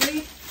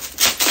nicely.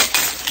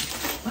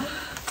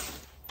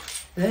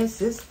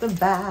 This is the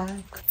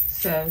bag.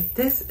 So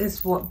this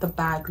is what the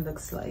bag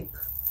looks like.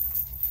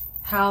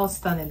 How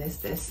stunning is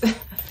this?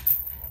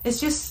 It's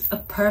just a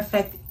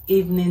perfect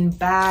evening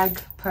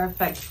bag,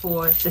 perfect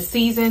for the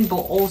season, but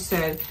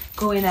also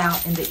going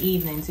out in the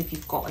evenings if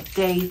you've got a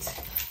date.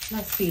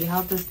 Let's see,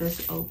 how does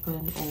this open,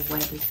 or where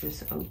does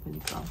this open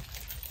from?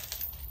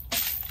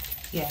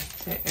 Yeah,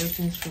 so it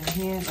opens from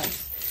here.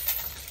 Let's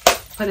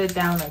put it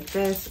down like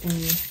this, and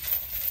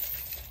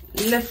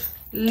you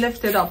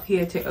lift it up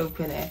here to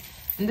open it.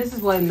 And this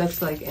is what it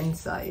looks like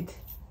inside.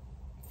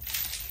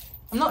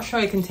 I'm not sure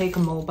it can take a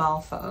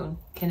mobile phone,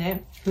 can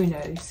it? Who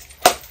knows?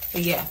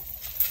 But yeah,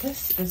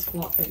 this is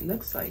what it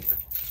looks like.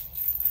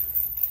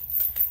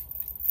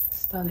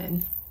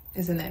 Stunning,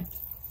 isn't it?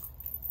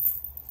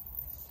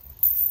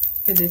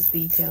 It is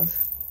details.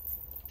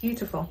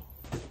 Beautiful.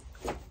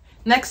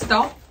 Next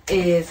up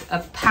is a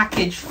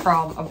package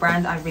from a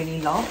brand I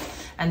really love,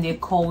 and they're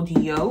called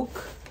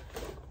Yoke,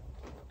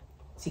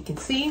 as you can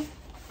see.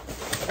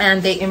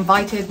 And they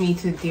invited me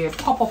to their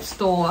pop-up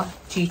store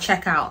to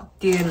check out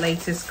their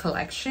latest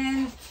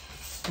collection.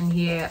 And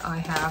here I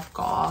have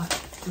got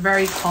a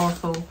very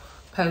colorful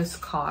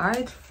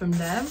postcard from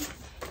them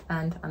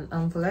and an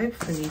envelope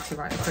for me to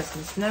write a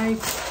Christmas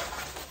note.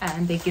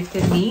 And they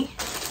gifted me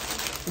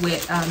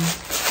with a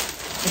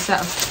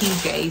set of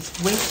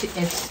PJs, which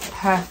is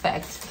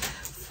perfect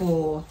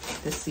for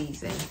the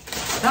season.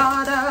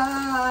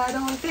 I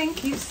don't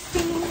think you've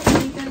seen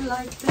anything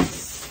like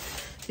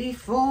this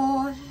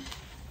before.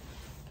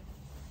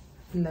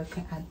 Look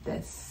at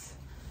this,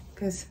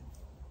 because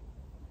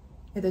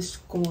it is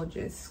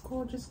gorgeous,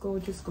 gorgeous,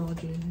 gorgeous,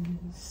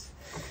 gorgeous.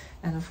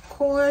 And of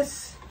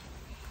course,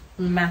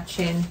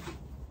 matching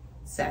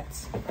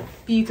sets.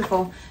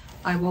 Beautiful.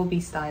 I will be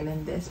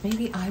styling this.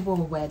 Maybe I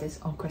will wear this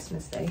on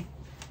Christmas Day.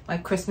 My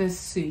Christmas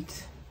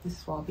suit. This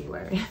is what I'll be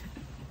wearing.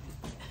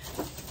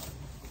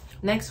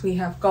 Next, we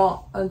have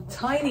got a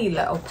tiny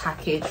little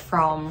package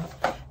from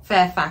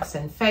Fairfax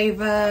and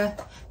Favour.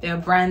 They're a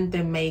brand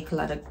that make a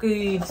lot of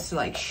goods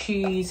like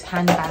shoes,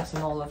 handbags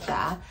and all of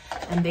that.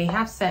 And they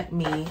have sent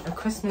me a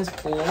Christmas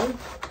ball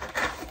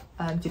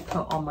to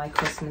put on my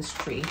Christmas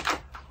tree,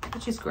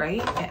 which is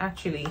great. It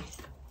actually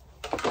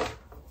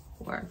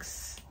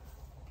works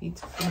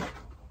beautiful.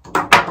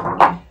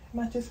 Yeah,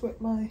 matches with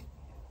my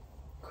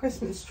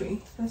Christmas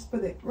tree. Let's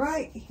put it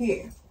right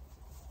here.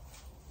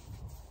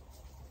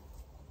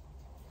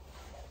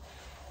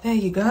 There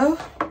you go.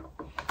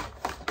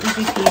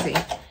 Easy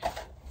peasy.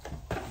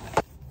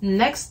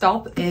 Next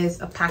up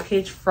is a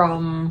package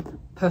from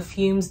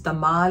Perfumes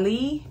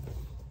Damali,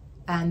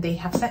 and they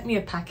have sent me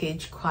a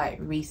package quite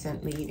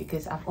recently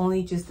because I've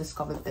only just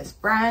discovered this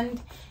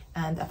brand,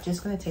 and I'm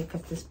just going to take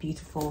up this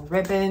beautiful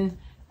ribbon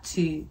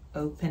to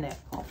open it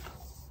up.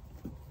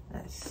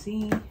 Let's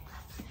see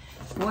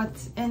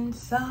what's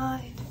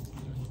inside.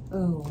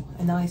 Oh,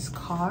 a nice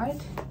card,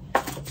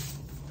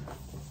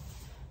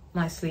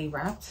 nicely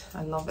wrapped.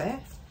 I love it.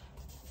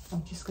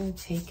 I'm just going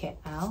to take it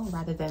out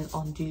rather than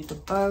undo the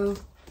bow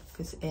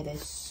because it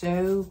is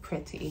so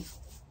pretty.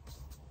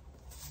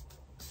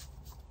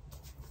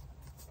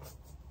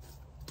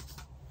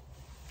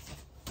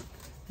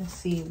 Let's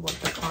see what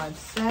the card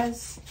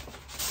says.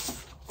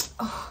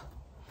 Oh,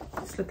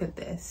 let's look at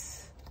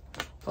this,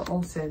 but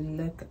also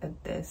look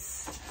at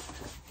this.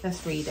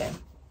 Let's read it.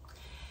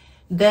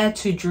 Dare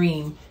to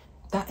dream.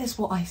 That is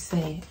what I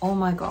say. Oh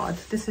my God,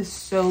 this is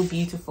so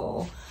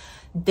beautiful.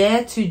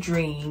 Dare to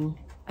dream.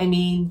 I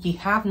mean, you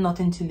have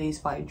nothing to lose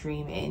by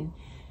dreaming.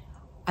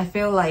 I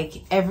feel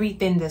like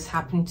everything that's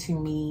happened to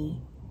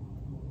me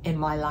in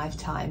my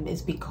lifetime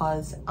is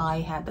because I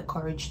had the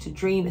courage to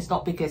dream. It's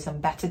not because I'm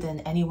better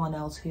than anyone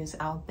else who's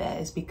out there.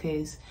 It's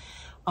because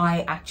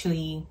I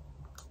actually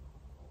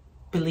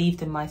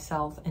believed in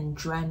myself and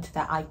dreamt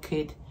that I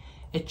could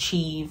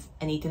achieve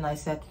anything I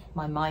set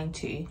my mind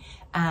to,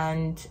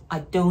 and I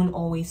don't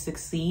always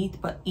succeed,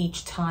 but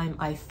each time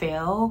I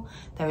fail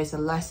there is a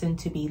lesson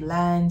to be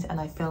learned, and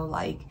I feel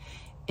like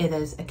it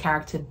is a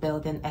character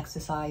building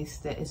exercise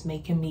that is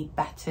making me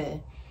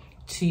better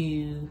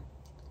to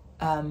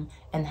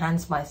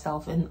enhance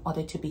myself in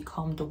order to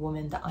become the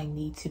woman that I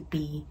need to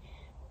be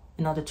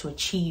in order to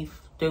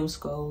achieve those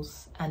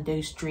goals and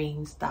those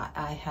dreams that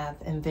I have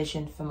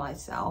envisioned for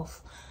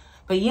myself.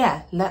 But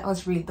yeah, let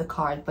us read the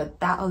card, but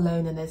that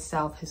alone in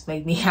itself has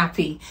made me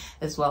happy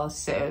as well.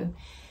 So,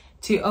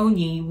 to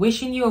Oni,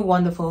 wishing you a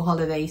wonderful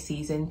holiday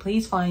season.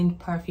 Please find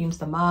Perfumes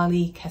de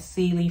Mali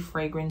Cassili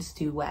fragrance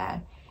to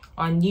wear.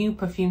 Our new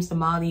Perfumes de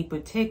Mali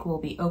boutique will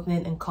be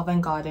opening in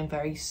Covent Garden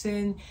very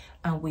soon,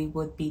 and we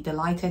would be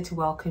delighted to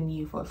welcome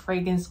you for a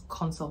fragrance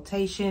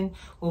consultation.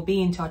 We'll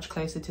be in touch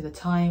closer to the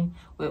time.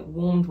 With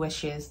warm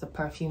wishes, the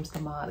Perfumes de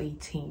Mali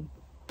team.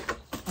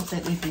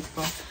 Absolutely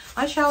beautiful.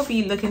 I shall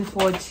be looking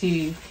forward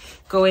to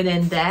going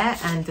in there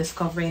and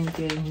discovering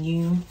the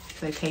new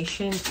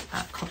location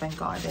at Covent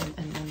Garden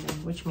in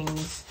London, which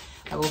means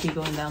I will be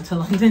going down to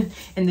London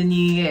in the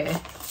new year.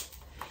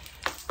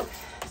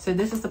 So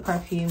this is the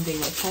perfume they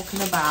were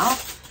talking about.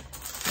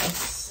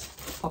 Let's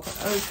pop it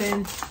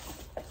open.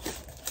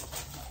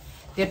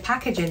 Their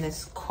packaging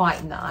is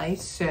quite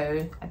nice,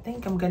 so I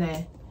think I'm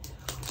gonna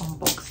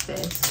unbox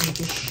this and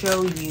just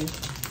show you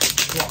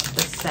what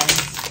the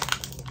scent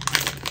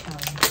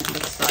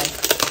looks like.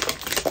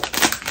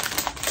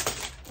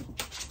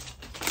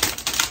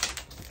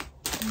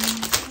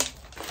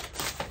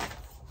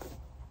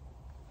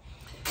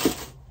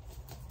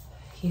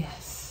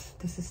 Yes,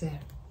 this is it.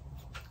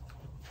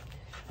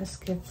 Let's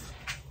give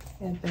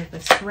it a bit of a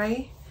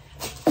spray.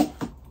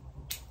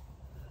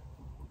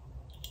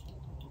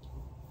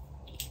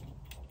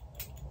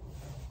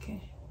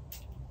 Okay.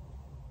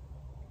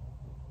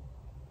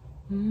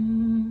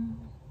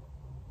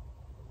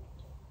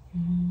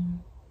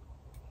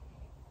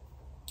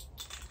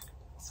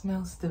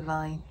 Smells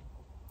divine.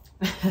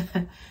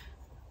 I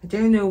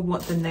don't know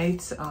what the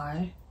notes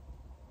are,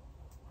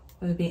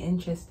 but it'll be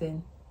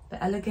interesting.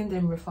 The elegant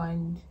and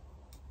refined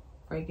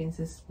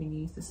fragrances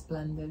renews the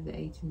splendor of the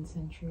 18th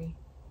century.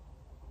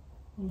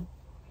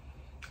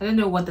 I don't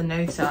know what the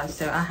notes are,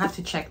 so I have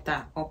to check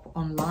that up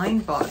online,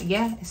 but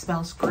yeah, it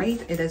smells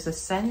great. It is a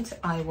scent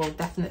I will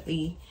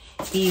definitely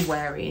be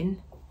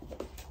wearing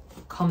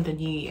come the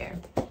new year.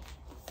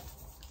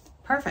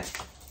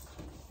 Perfect.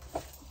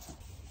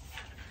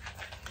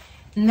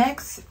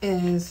 Next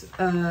is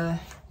a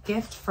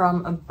gift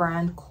from a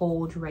brand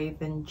called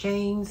Raven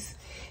James.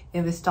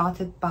 It was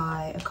started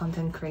by a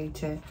content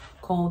creator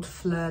called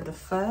Fleur the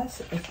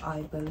First, if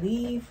I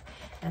believe,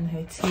 and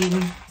her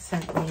team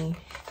sent me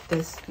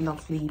this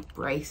lovely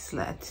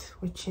bracelet,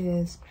 which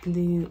is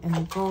blue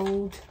and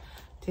gold.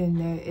 Don't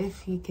know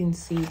if you can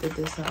see the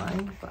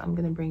design, but I'm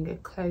gonna bring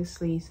it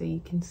closely so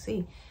you can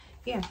see.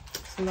 Yeah,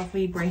 it's a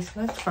lovely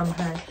bracelet from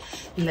her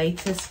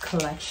latest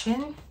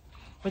collection,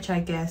 which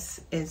I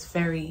guess is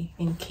very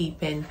in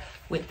keeping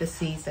with the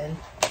season.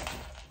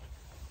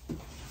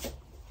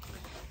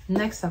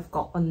 Next, I've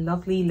got a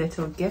lovely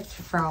little gift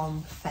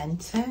from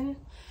Fenton.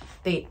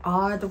 They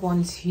are the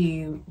ones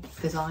who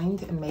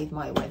designed and made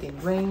my wedding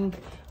ring,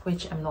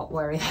 which I'm not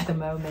wearing at the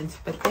moment,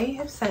 but they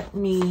have sent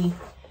me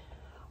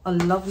a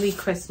lovely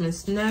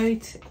Christmas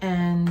note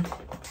and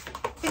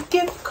a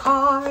gift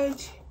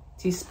card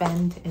to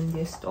spend in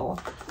their store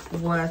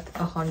worth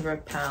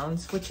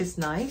 £100, which is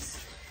nice.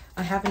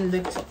 I haven't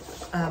looked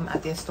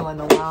at their store in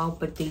a while,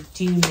 but they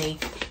do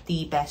make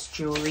the best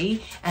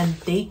jewelry, and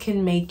they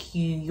can make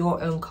you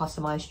your own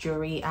customized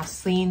jewelry. I've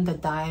seen the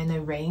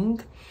Diana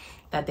ring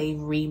that they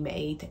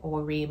remade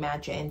or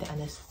reimagined,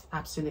 and it's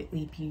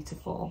absolutely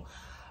beautiful.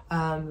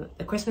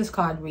 The Christmas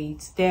card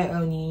reads, "Dear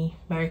Oni,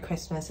 Merry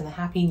Christmas and a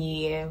Happy New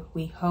Year.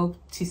 We hope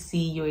to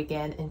see you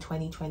again in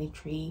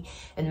 2023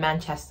 in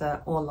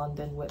Manchester or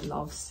London with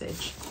love,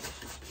 Sidge."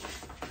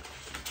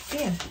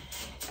 Yeah,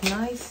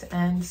 nice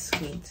and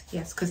sweet.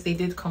 Yes, because they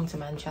did come to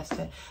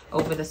Manchester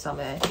over the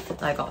summer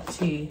and I got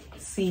to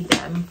see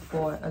them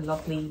for a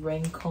lovely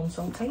ring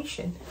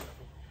consultation.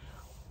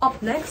 Up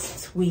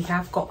next, we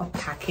have got a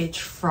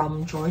package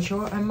from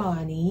Giorgio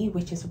Armani,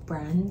 which is a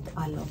brand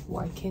I love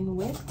working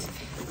with.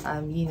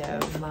 You know,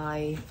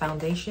 my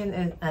foundation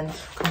and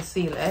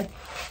concealer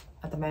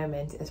at the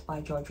moment is by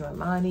Giorgio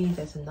Armani.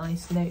 There's a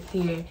nice note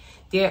here.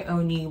 "Dear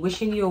Oni,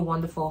 wishing you a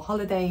wonderful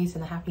holidays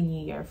and a happy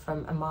new year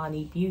from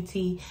Armani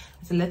Beauty.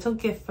 As a little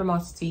gift from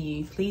us to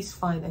you, please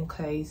find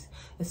enclosed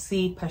a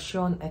C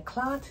Passion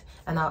Eclat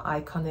and our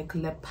iconic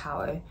lip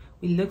power.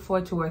 We look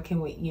forward to working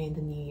with you in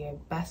the new year.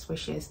 Best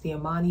wishes, the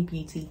Armani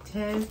Beauty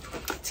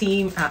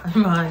team at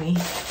Armani."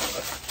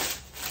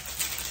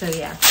 So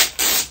yeah.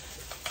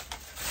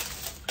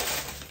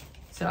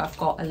 So I've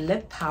got a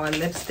lip power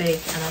lipstick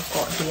and I've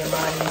got the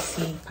Armani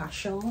C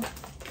Passion.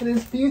 It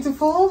is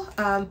beautiful.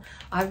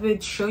 I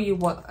would show you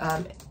what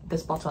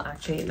this bottle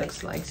actually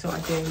looks like, so I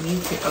don't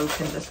need to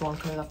open this one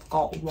because I've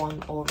got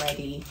one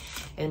already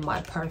in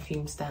my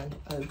perfume stand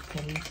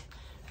open.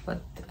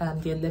 But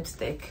the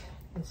lipstick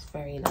It's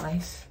very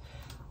nice.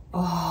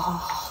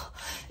 Oh,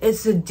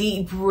 it's a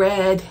deep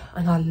red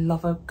and I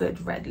love a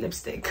good red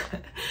lipstick.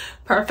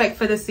 Perfect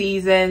for the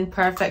season,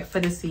 perfect for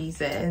the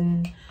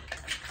season.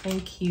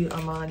 Thank you,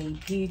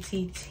 Armani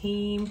Beauty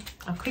team.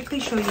 I'll quickly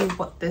show you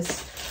what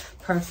this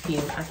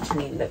perfume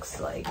actually looks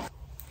like.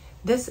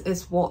 This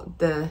is what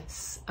the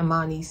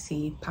Armani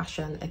C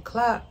Passion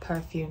Eclair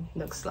perfume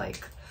looks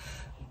like.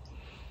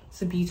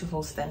 It's a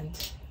beautiful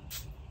scent.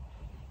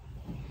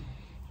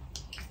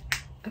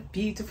 A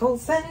beautiful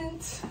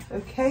scent.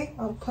 Okay,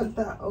 I'll put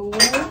that away.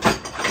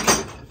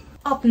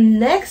 Up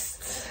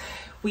next,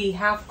 we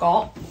have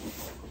got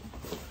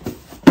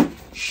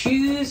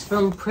shoes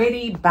from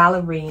Pretty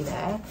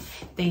Ballerina.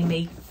 They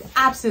make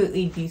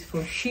absolutely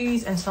beautiful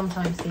shoes, and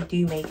sometimes they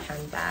do make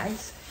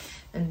handbags.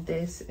 And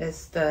this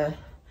is the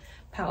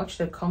pouch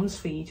that comes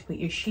for you to put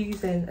your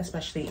shoes in,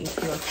 especially if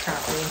you're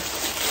traveling.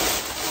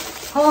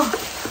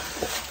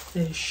 Oh,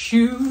 the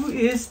shoe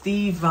is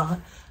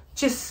divine.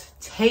 Just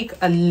take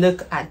a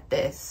look at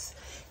this.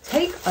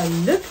 Take a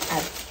look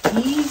at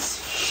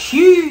these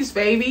shoes,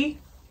 baby.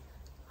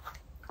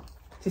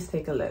 Just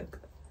take a look.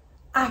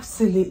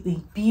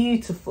 Absolutely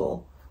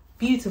beautiful.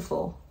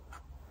 Beautiful.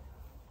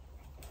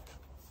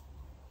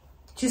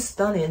 Just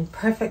stunning.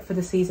 Perfect for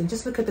the season.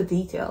 Just look at the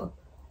detail.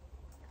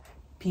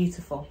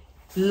 Beautiful.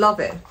 Love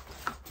it.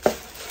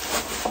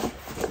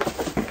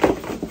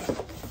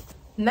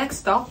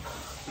 Next up,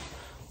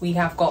 we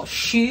have got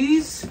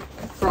shoes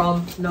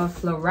from La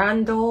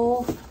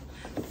Florando.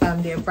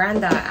 They're a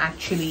brand that I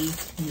actually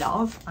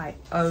love. I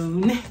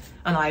own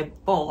and I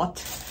bought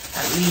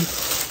at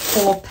least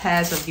 4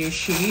 pairs of your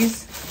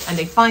shoes, and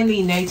they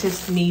finally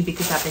noticed me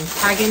because I've been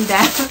tagging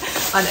them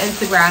on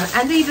Instagram,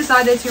 and they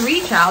decided to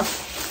reach out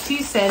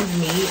to send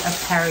me a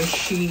pair of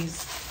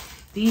shoes.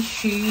 These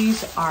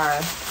shoes are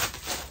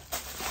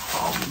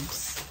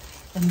Poms,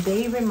 and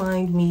they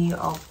remind me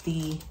of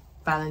the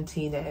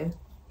Valentino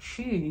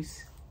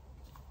shoes.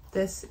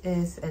 This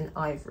is an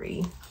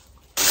ivory.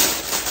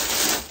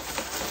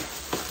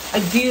 I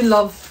do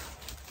love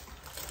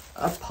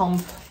a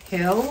pump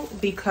heel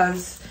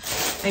because,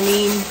 I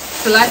mean,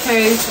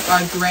 stilettos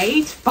are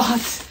great,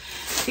 but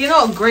they're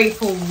not great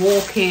for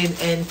walking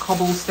in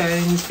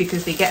cobblestones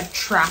because they get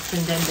trapped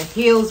and then the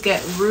heels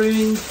get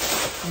ruined,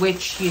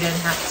 which you then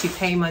have to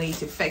pay money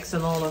to fix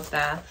and all of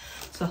that.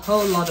 It's a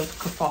whole lot of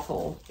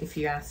kerfuffle, if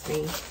you ask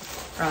me.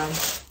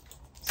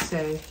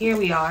 So here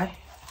we are.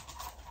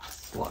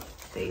 This is what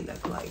they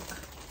look like.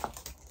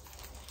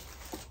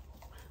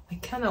 I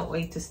cannot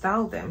wait to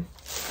style them.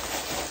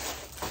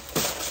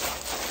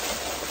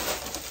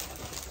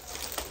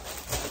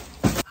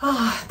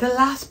 The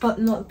last but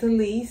not the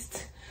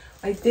least,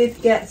 I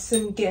did get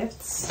some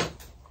gifts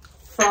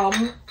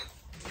from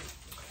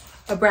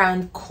a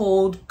brand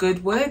called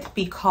Goodwood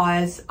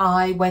because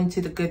I went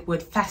to the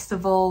Goodwood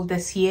Festival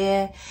this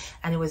year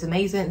and it was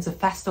amazing. It's a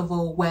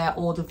festival where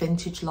all the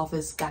vintage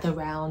lovers gather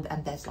around,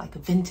 and there's like a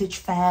vintage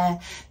fair,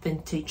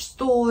 vintage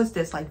stores,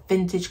 there's like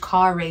vintage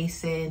car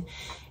racing.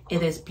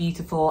 It is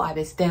beautiful. I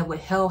was there with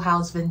Hill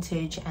House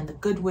Vintage and the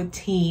Goodwood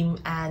team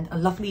and a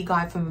lovely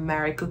guy from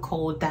America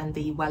called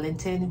Danby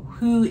Wellington,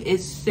 who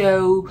is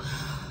so,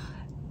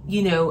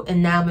 you know,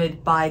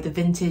 enamored by the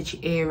vintage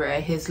era.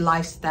 His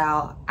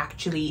lifestyle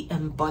actually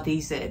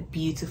embodies it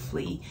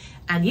beautifully.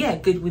 And yeah,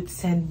 Goodwood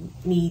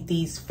sent me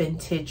these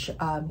vintage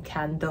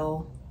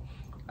candle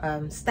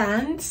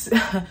stands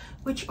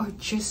which are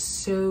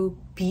just so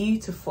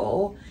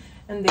beautiful.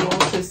 And they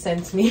also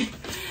sent me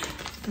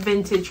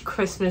vintage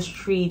Christmas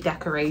tree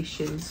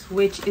decorations,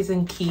 which is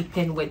in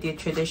keeping with the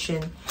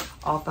tradition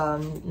of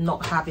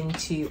not having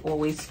to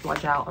always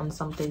splurge out on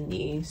something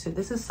new. So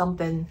this is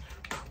something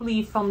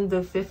probably from the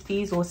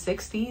 50s or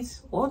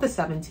 60s or the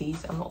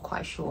 70s, I'm not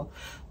quite sure,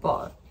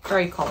 but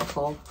very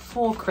colorful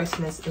for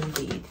Christmas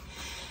indeed.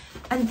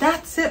 And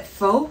that's it,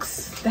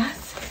 folks. That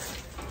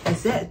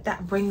is it.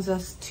 That brings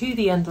us to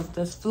the end of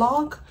this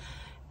vlog.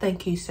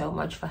 Thank you so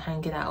much for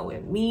hanging out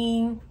with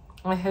me.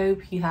 I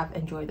hope you have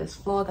enjoyed this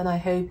vlog, and I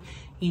hope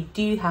you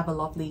do have a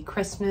lovely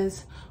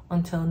Christmas.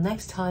 Until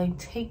next time,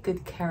 take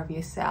good care of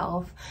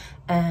yourself,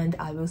 and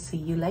I will see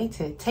you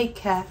later. Take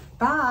care.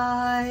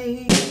 Bye.